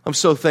 I'm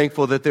so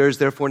thankful that there is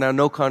therefore now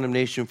no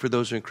condemnation for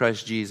those who are in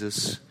Christ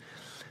Jesus.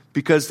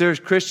 Because there's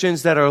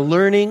Christians that are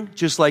learning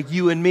just like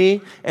you and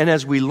me, and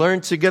as we learn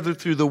together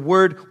through the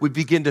Word, we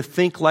begin to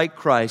think like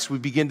Christ. We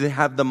begin to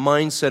have the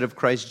mindset of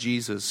Christ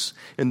Jesus,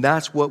 and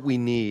that's what we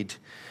need.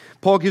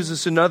 Paul gives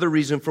us another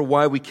reason for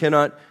why we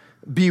cannot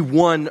be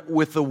one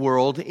with the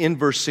world in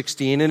verse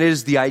 16, and it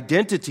is the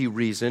identity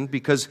reason,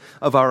 because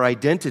of our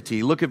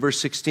identity. Look at verse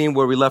 16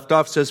 where we left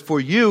off. It says, "For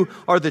you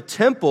are the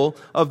temple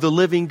of the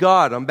living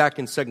God." I'm back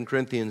in 2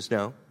 Corinthians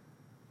now.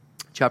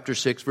 Chapter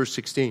 6, verse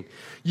 16.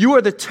 "You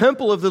are the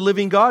temple of the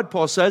living God,"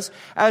 Paul says,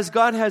 "as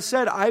God has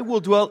said, I will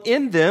dwell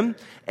in them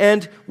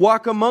and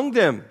walk among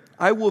them.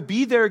 I will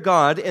be their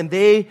God, and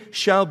they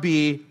shall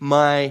be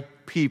my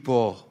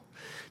people."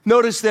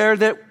 Notice there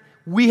that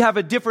we have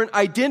a different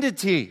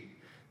identity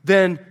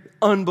than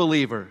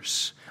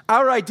unbelievers.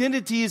 Our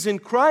identity is in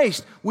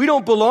Christ. We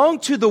don't belong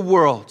to the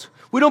world.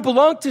 We don't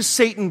belong to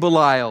Satan,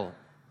 Belial.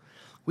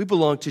 We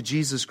belong to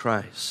Jesus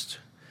Christ.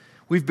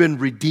 We've been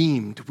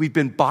redeemed. We've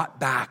been bought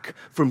back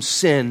from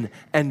sin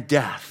and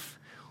death.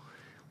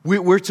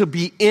 We're to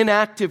be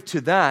inactive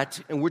to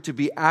that, and we're to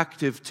be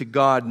active to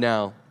God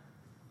now.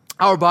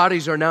 Our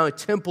bodies are now a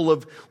temple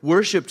of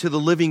worship to the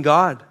living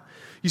God.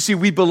 You see,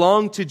 we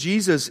belong to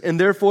Jesus, and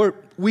therefore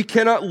we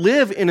cannot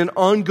live in an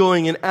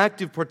ongoing and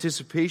active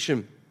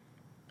participation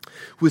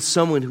with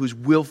someone who's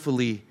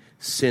willfully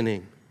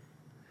sinning.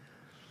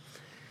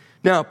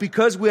 Now,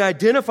 because we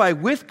identify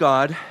with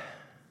God,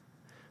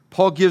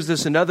 Paul gives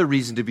us another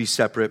reason to be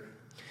separate,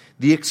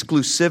 the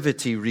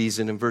exclusivity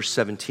reason in verse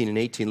 17 and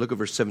 18. Look at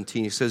verse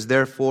 17. He says,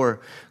 "Therefore,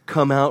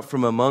 come out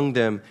from among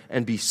them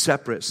and be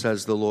separate,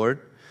 says the Lord.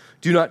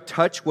 Do not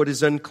touch what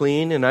is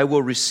unclean, and I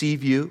will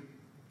receive you.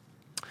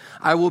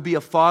 I will be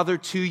a father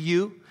to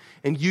you,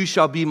 and you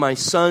shall be my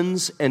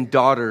sons and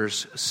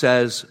daughters,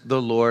 says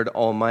the Lord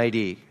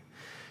Almighty."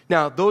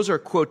 Now, those are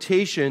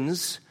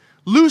quotations,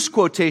 loose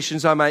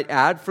quotations, I might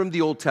add, from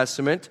the Old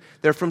Testament.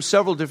 They're from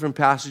several different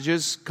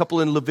passages, a couple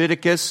in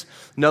Leviticus,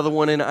 another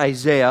one in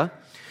Isaiah.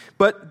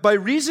 But by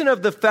reason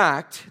of the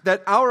fact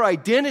that our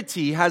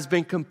identity has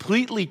been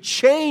completely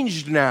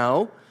changed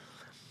now,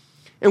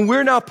 and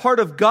we're now part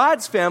of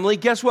God's family,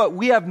 guess what?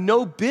 We have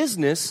no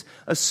business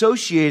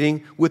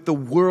associating with the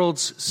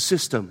world's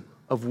system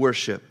of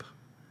worship.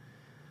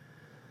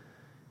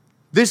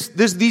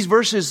 These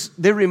verses,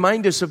 they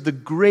remind us of the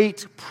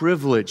great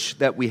privilege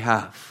that we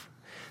have.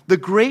 The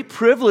great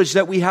privilege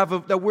that we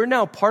have that we're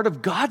now part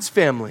of God's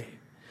family.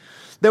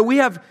 That we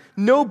have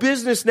no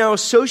business now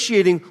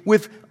associating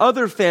with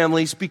other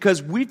families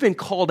because we've been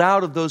called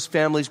out of those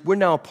families. We're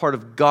now a part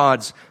of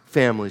God's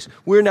families.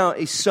 We're now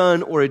a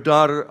son or a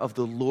daughter of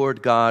the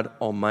Lord God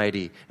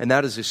Almighty. And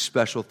that is a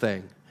special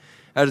thing.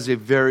 That is a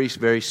very,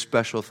 very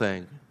special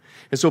thing.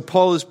 And so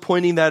Paul is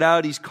pointing that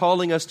out. He's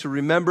calling us to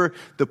remember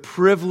the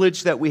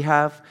privilege that we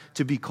have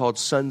to be called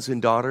sons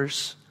and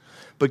daughters.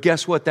 But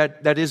guess what?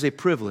 That is a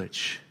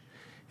privilege.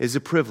 Is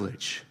a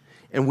privilege.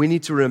 And we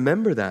need to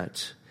remember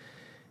that.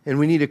 And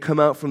we need to come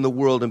out from the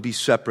world and be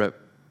separate.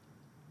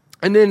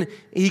 And then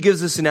he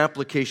gives us an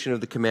application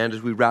of the command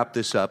as we wrap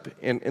this up.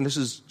 And this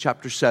is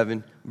chapter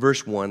 7,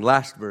 verse 1,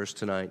 last verse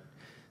tonight.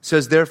 It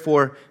says,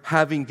 "Therefore,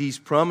 having these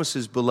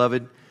promises,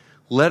 beloved,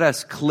 let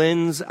us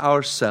cleanse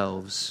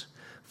ourselves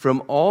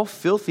from all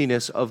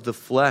filthiness of the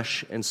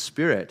flesh and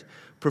spirit,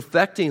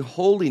 perfecting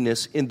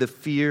holiness in the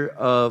fear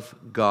of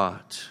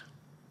God."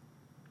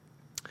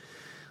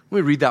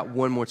 Let me read that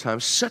one more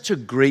time. Such a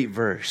great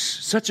verse.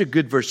 Such a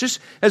good verse. Just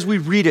as we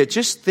read it,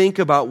 just think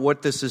about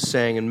what this is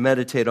saying and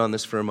meditate on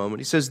this for a moment.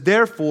 He says,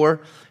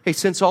 therefore, hey,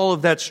 since all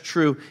of that's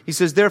true, he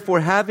says,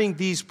 therefore, having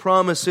these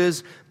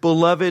promises,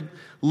 beloved,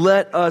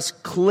 let us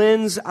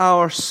cleanse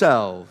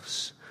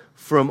ourselves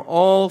from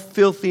all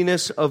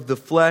filthiness of the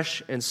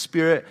flesh and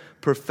spirit,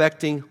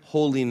 perfecting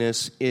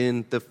holiness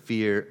in the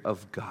fear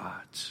of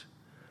God.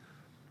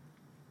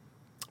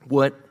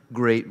 What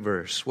great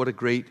verse. What a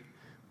great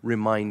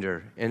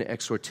reminder and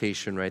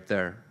exhortation right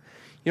there.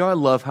 You know, I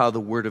love how the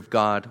Word of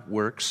God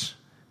works.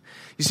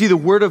 You see, the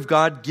Word of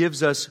God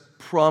gives us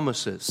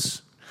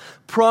promises.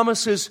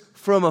 Promises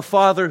from a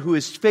Father who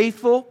is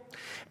faithful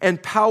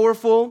and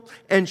powerful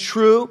and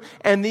true.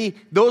 And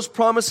those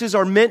promises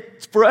are meant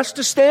for us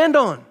to stand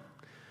on.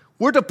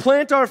 We're to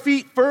plant our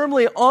feet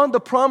firmly on the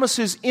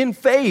promises in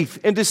faith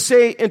and to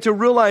say and to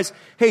realize,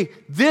 hey,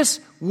 this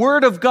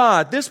Word of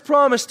God, this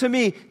promise to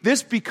me,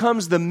 this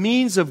becomes the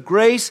means of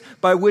grace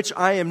by which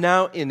I am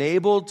now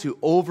enabled to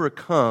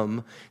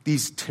overcome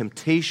these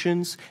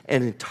temptations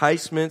and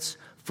enticements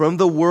from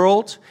the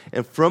world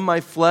and from my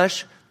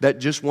flesh that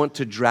just want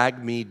to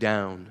drag me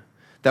down,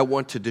 that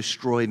want to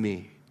destroy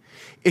me.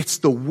 It's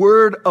the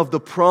word of the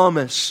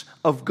promise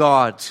of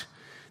God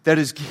that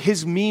is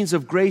His means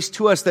of grace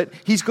to us, that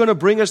He's going to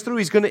bring us through.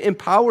 He's going to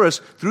empower us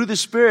through the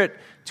Spirit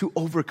to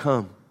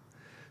overcome,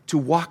 to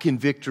walk in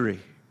victory.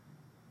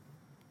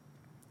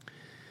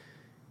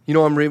 You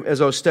know, as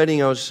I was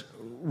studying, I was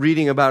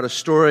reading about a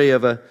story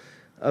of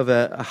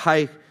a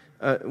high,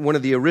 one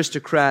of the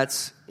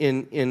aristocrats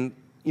in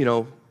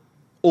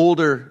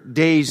older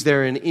days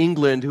there in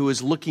England who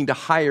was looking to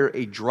hire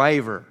a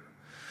driver.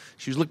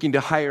 She was looking to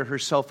hire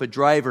herself a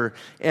driver,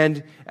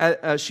 and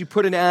she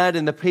put an ad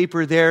in the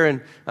paper there,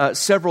 and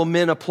several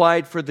men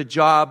applied for the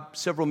job.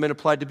 Several men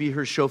applied to be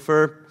her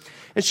chauffeur,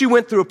 and she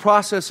went through a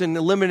process and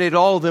eliminated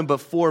all of them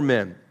but 4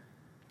 men.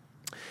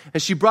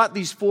 And she brought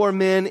these 4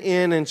 men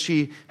in, and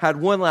she had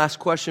one last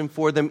question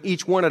for them,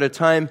 each one at a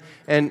time.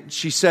 And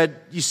she said,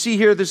 you see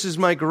here, this is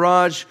my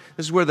garage.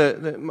 This is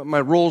where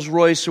my Rolls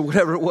Royce or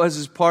whatever it was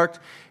is parked.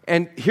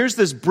 And here's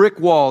this brick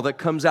wall that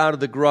comes out of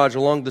the garage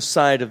along the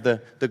side of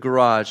the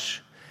garage.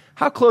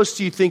 How close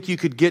do you think you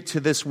could get to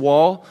this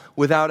wall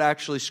without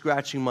actually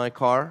scratching my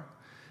car?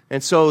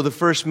 And so the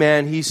first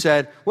man, he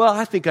said, well,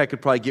 I think I could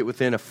probably get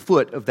within a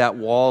foot of that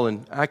wall,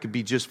 and I could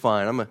be just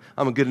fine.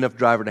 I'm a good enough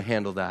driver to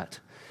handle that.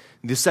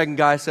 The second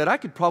guy said, I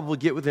could probably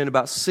get within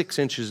about 6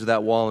 inches of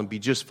that wall and be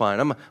just fine.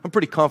 I'm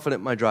pretty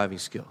confident in my driving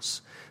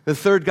skills. The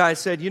third guy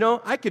said,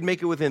 I could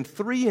make it within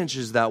 3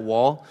 inches of that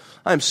wall.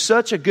 I'm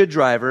such a good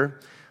driver.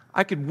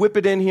 I could whip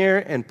it in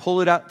here and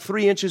pull it out.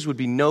 3 inches would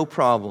be no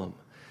problem.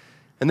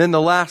 And then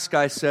the last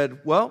guy said,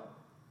 well,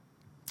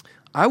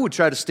 I would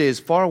try to stay as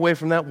far away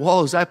from that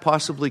wall as I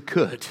possibly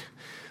could,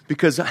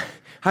 because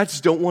I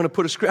just don't want to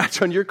put a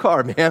scratch on your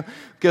car, man.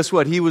 Guess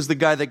what? He was the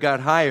guy that got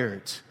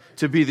hired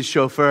to be the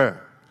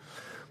chauffeur.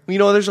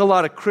 There's a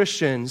lot of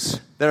Christians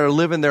that are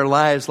living their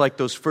lives like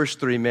those first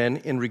 3 men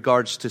in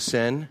regards to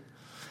sin.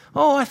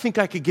 Oh, I think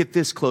I could get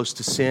this close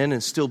to sin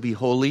and still be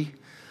holy.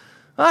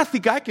 I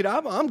think I could,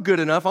 I'm good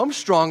enough, I'm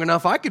strong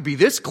enough, I could be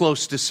this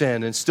close to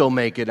sin and still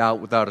make it out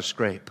without a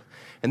scrape.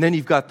 And then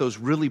you've got those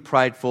really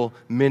prideful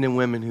men and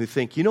women who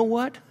think, you know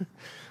what?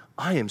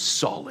 I am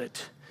solid.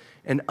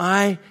 And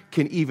I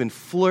can even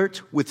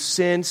flirt with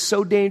sin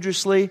so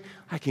dangerously,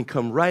 I can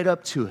come right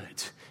up to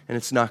it, and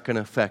it's not going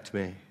to affect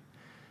me.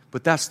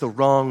 But that's the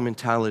wrong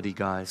mentality,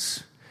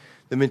 guys.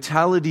 The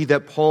mentality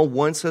that Paul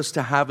wants us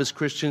to have as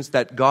Christians,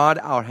 that God,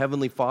 our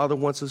Heavenly Father,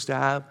 wants us to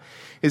have,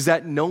 is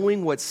that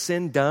knowing what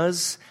sin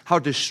does, how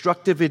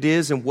destructive it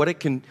is, and what it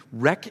can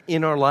wreck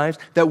in our lives,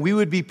 that we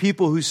would be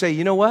people who say,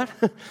 you know what?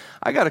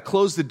 I got to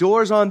close the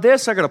doors on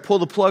this. I got to pull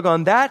the plug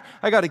on that.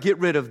 I got to get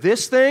rid of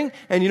this thing.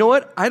 And you know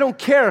what? I don't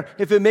care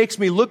if it makes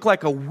me look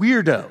like a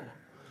weirdo.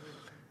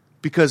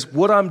 Because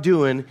what I'm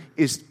doing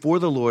is for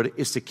the Lord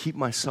is to keep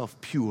myself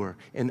pure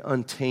and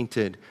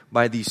untainted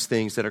by these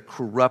things that are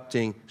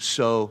corrupting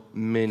so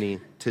many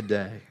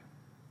today.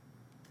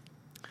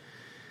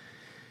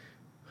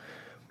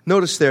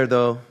 Notice there,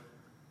 though,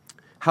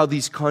 how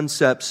these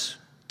concepts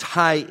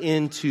tie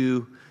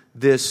into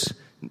this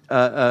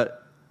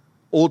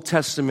Old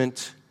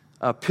Testament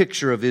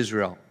picture of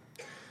Israel.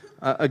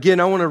 Again,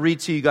 I want to read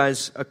to you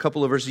guys a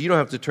couple of verses. You don't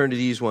have to turn to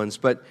these ones,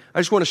 but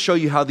I just want to show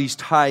you how these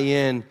tie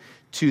in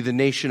to the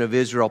nation of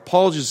Israel.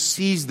 Paul just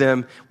sees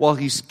them while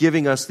he's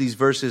giving us these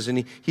verses,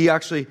 and he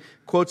actually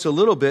quotes a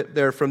little bit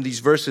there from these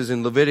verses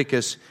in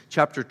Leviticus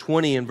chapter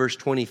 20 and verse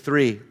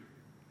 23.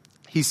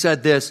 He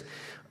said this,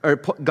 or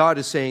God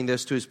is saying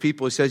this to his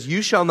people. He says,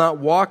 you shall not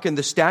walk in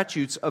the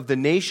statutes of the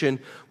nation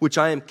which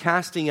I am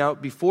casting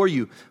out before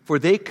you, for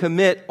they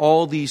commit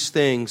all these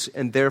things,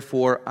 and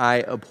therefore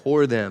I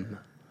abhor them.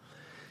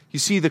 You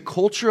see, the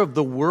culture of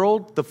the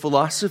world, the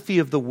philosophy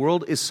of the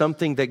world is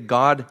something that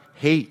God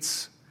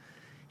hates.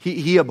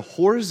 He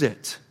abhors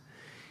it.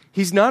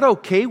 He's not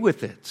okay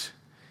with it.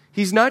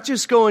 He's not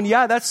just going,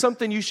 yeah, that's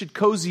something you should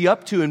cozy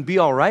up to and be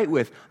all right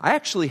with. I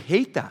actually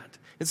hate that.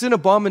 It's an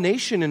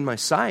abomination in my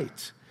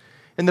sight.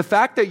 And the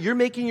fact that you're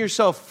making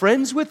yourself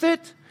friends with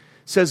it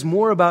says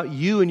more about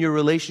you and your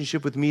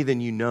relationship with me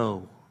than you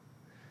know.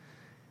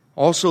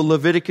 Also,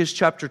 Leviticus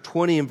chapter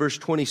 20 and verse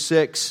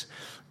 26,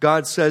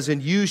 God says,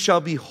 and you shall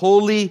be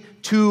holy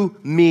to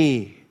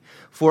me.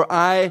 For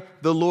I,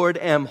 the Lord,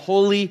 am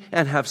holy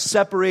and have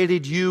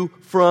separated you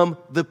from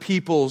the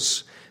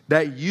peoples,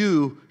 that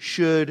you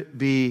should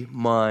be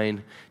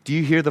mine. Do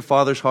you hear the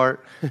Father's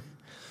heart?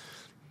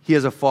 He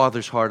has a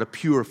Father's heart, a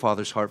pure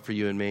Father's heart for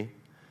you and me.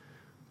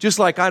 Just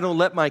like I don't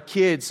let my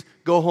kids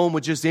go home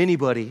with just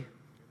anybody.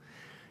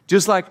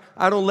 Just like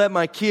I don't let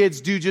my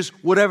kids do just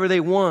whatever they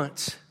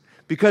want.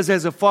 Because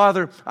as a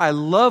father, I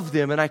love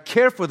them and I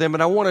care for them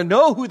and I want to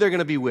know who they're going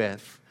to be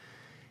with.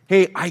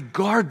 Hey, I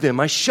guard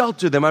them, I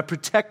shelter them, I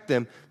protect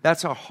them.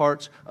 That's our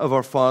heart of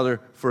our Father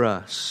for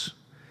us.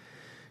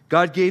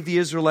 God gave the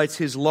Israelites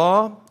His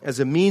law as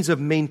a means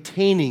of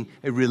maintaining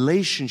a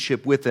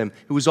relationship with them.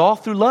 It was all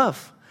through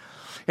love.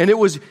 And it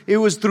was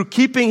through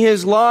keeping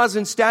His laws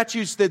and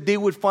statutes that they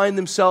would find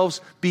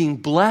themselves being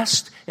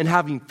blessed and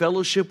having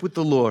fellowship with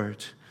the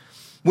Lord.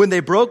 When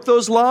they broke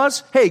those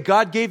laws, hey,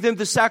 God gave them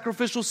the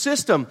sacrificial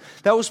system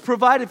that was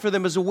provided for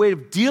them as a way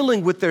of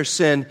dealing with their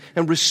sin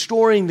and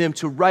restoring them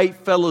to right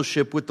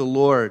fellowship with the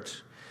Lord.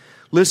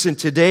 Listen,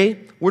 today,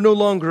 we're no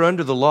longer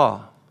under the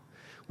law.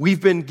 We've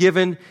been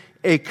given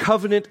a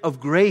covenant of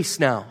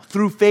grace now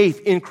through faith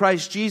in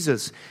Christ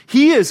Jesus.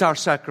 He is our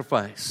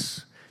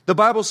sacrifice. The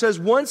Bible says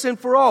once and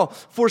for all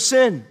for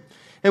sin.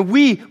 And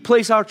we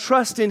place our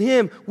trust in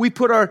Him. We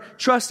put our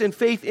trust and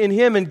faith in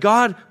Him, and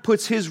God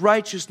puts His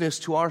righteousness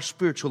to our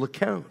spiritual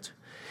account.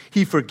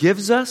 He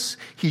forgives us,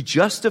 He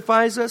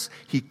justifies us,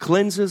 He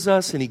cleanses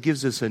us, and He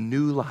gives us a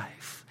new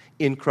life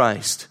in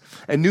Christ.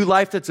 A new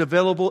life that's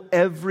available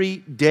every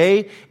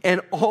day and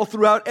all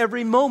throughout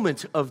every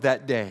moment of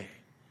that day.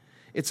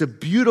 It's a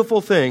beautiful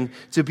thing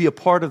to be a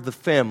part of the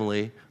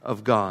family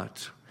of God.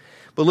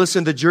 But But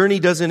listen, the journey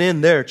doesn't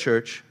end there,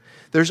 church.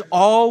 There's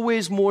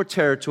always more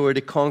territory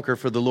to conquer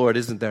for the Lord,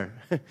 isn't there?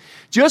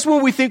 Just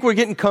when we think we're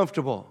getting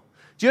comfortable,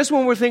 just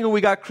when we're thinking we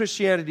got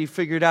Christianity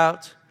figured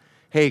out,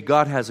 hey,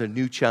 God has a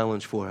new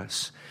challenge for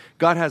us.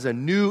 God has a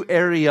new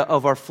area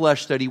of our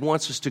flesh that He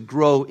wants us to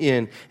grow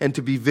in and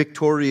to be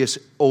victorious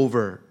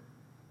over.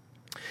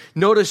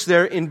 Notice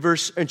there in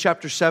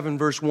chapter 7,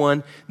 verse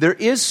 1, there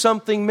is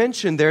something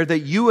mentioned there that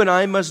you and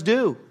I must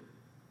do.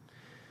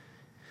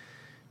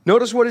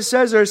 Notice what it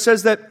says there. It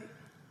says that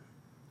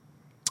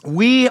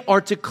we are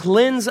to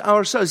cleanse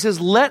ourselves. It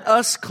says, let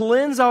us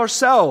cleanse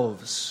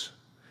ourselves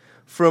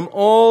from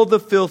all the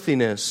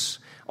filthiness,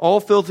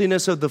 all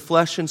filthiness of the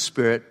flesh and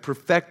spirit,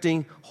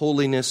 perfecting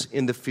holiness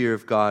in the fear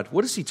of God.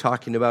 What is he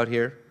talking about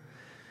here?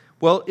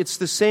 Well, it's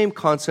the same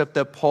concept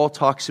that Paul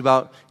talks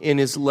about in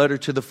his letter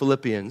to the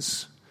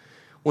Philippians.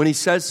 When he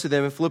says to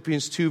them in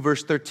Philippians 2,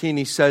 verse 13,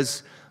 he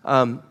says,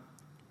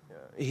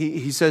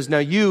 he says, now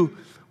you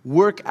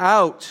work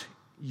out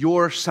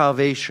your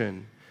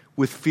salvation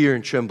with fear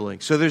and trembling.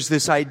 So there's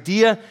this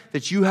idea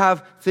that you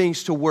have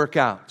things to work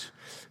out.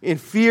 In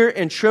fear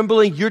and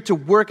trembling, you're to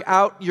work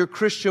out your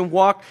Christian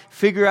walk,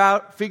 figure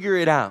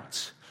it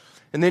out.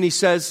 And then he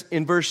says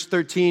in verse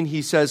 13,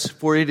 he says,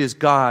 for it is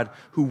God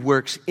who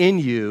works in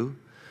you,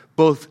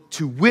 both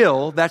to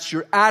will, that's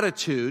your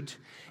attitude,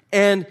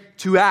 and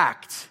to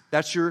act,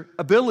 that's your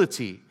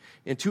ability,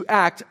 and to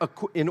act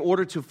in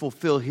order to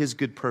fulfill His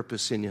good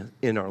purpose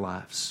in our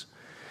lives.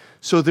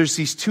 So there's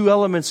these two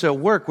elements at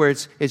work where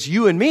it's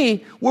you and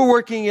me, we're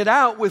working it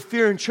out with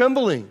fear and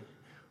trembling.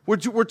 We're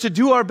to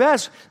do our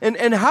best.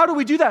 And how do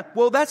we do that?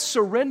 Well, that's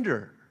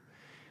surrender.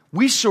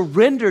 We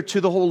surrender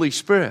to the Holy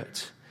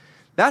Spirit.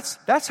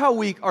 That's how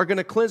we are going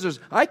to cleanse us.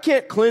 I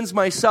can't cleanse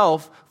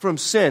myself from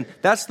sin.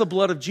 That's the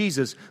blood of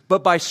Jesus.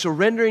 But by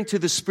surrendering to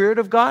the Spirit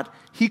of God,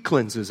 He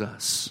cleanses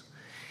us.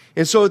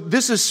 And so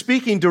this is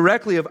speaking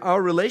directly of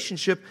our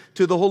relationship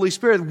to the Holy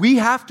Spirit. We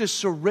have to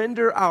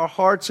surrender our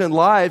hearts and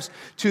lives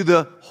to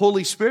the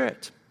Holy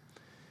Spirit.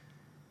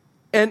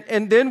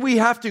 And then we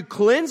have to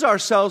cleanse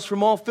ourselves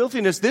from all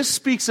filthiness. This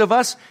speaks of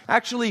us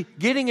actually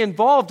getting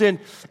involved in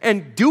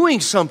and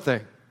doing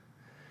something.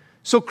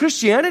 So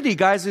Christianity,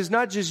 guys, is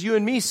not just you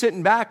and me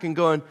sitting back and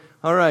going,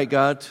 all right,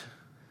 God,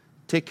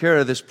 take care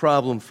of this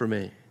problem for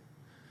me.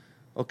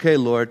 Okay,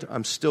 Lord,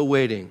 I'm still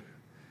waiting.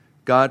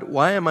 God,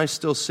 why am I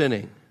still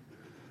sinning?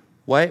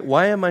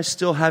 Why am I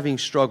still having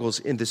struggles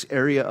in this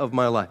area of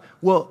my life?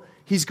 Well,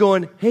 He's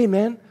going, hey,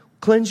 man,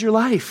 cleanse your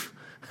life.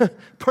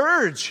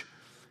 Purge.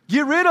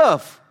 Get rid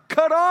of.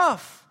 Cut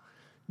off.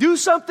 Do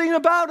something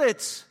about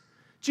it.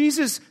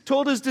 Jesus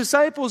told His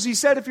disciples, He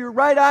said, if your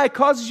right eye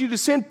causes you to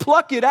sin,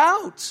 pluck it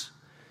out.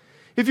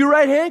 If your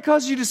right hand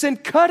causes you to sin,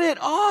 cut it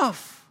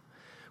off.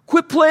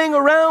 Quit playing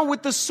around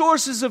with the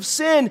sources of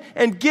sin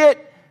and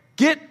get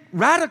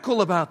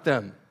radical about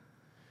them.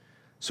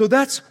 So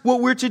that's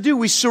what we're to do.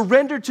 We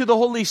surrender to the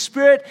Holy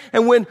Spirit,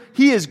 and when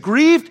He is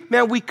grieved,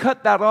 man, we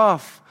cut that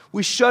off.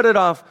 We shut it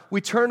off. We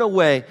turn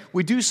away.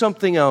 We do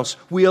something else.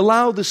 We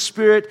allow the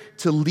Spirit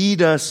to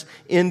lead us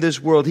in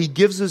this world. He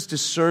gives us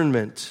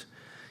discernment.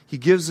 He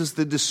gives us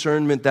the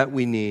discernment that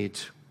we need.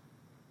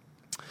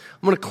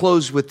 I'm going to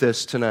close with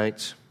this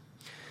tonight.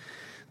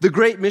 The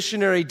great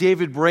missionary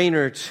David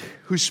Brainerd,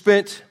 who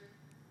spent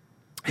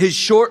his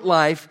short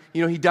life,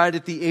 he died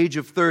at the age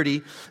of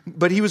 30,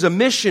 but he was a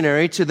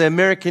missionary to the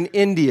American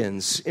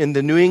Indians in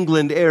the New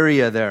England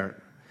area there.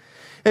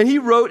 And he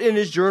wrote in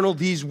his journal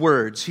these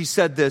words. He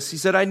said this. He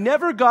said, I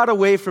never got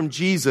away from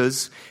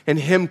Jesus and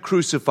Him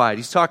crucified.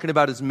 He's talking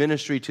about his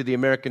ministry to the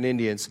American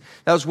Indians.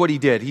 That was what he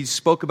did. He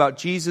spoke about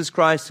Jesus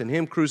Christ and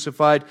Him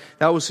crucified.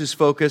 That was his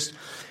focus.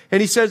 And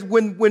he says,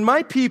 when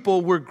my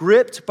people were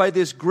gripped by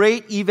this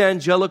great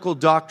evangelical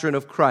doctrine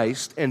of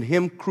Christ and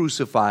Him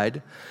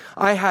crucified,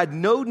 I had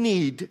no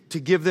need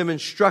to give them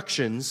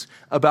instructions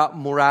about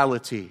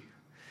morality.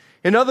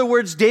 In other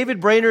words, David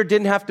Brainerd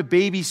didn't have to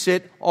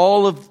babysit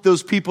all of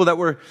those people that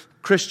were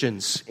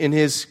Christians in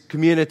his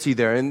community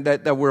there and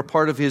that were a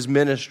part of his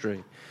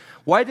ministry.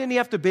 Why didn't he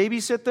have to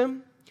babysit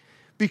them?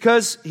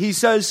 Because he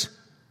says,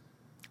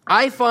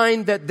 I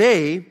find that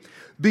they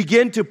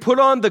begin to put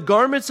on the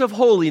garments of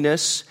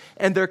holiness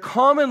and their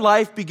common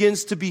life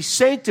begins to be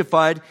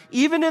sanctified,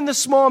 even in the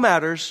small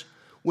matters,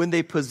 when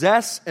they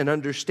possess and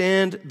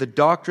understand the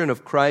doctrine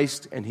of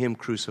Christ and Him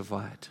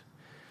crucified.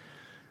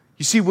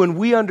 You see, when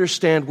we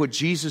understand what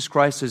Jesus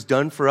Christ has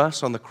done for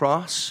us on the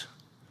cross,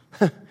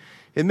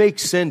 it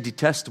makes sin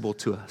detestable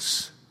to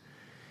us.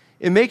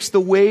 It makes the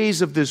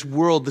ways of this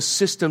world, the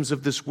systems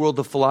of this world,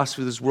 the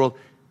philosophy of this world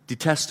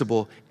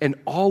detestable, and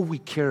all we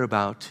care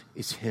about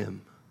is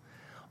Him.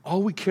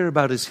 All we care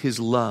about is His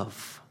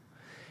love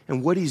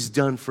and what He's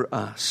done for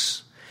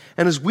us.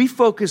 And as we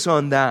focus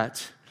on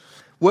that,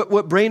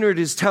 what Brainerd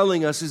is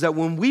telling us is that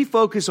when we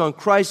focus on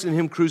Christ and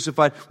Him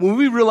crucified, when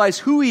we realize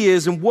who He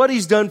is and what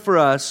He's done for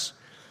us,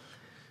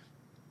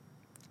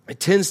 it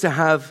tends to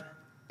have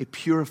a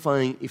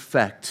purifying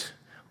effect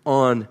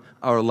on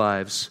our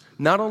lives,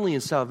 not only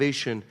in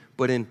salvation,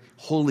 but in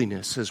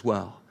holiness as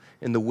well,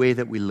 in the way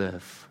that we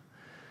live.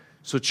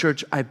 So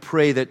church, I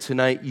pray that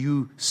tonight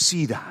you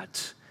see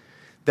that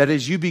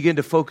as you begin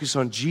to focus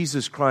on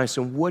Jesus Christ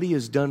and what he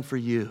has done for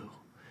you,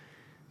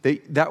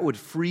 that would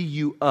free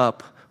you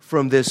up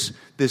from this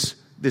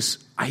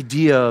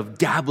idea of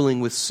dabbling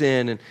with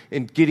sin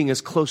and getting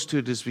as close to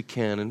it as we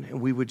can.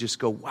 And we would just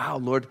go, wow,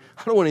 Lord,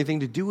 I don't want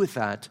anything to do with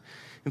that.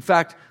 In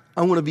fact,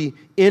 I want to be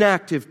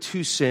inactive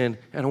to sin,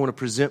 and I want to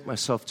present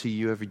myself to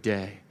you every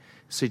day.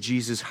 Say,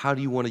 Jesus, how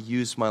do you want to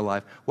use my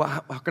life? Well,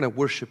 how can I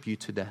worship you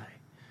today?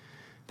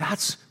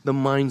 That's the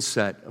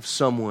mindset of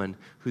someone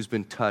who's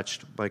been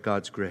touched by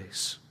God's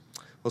grace.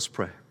 Let's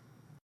pray.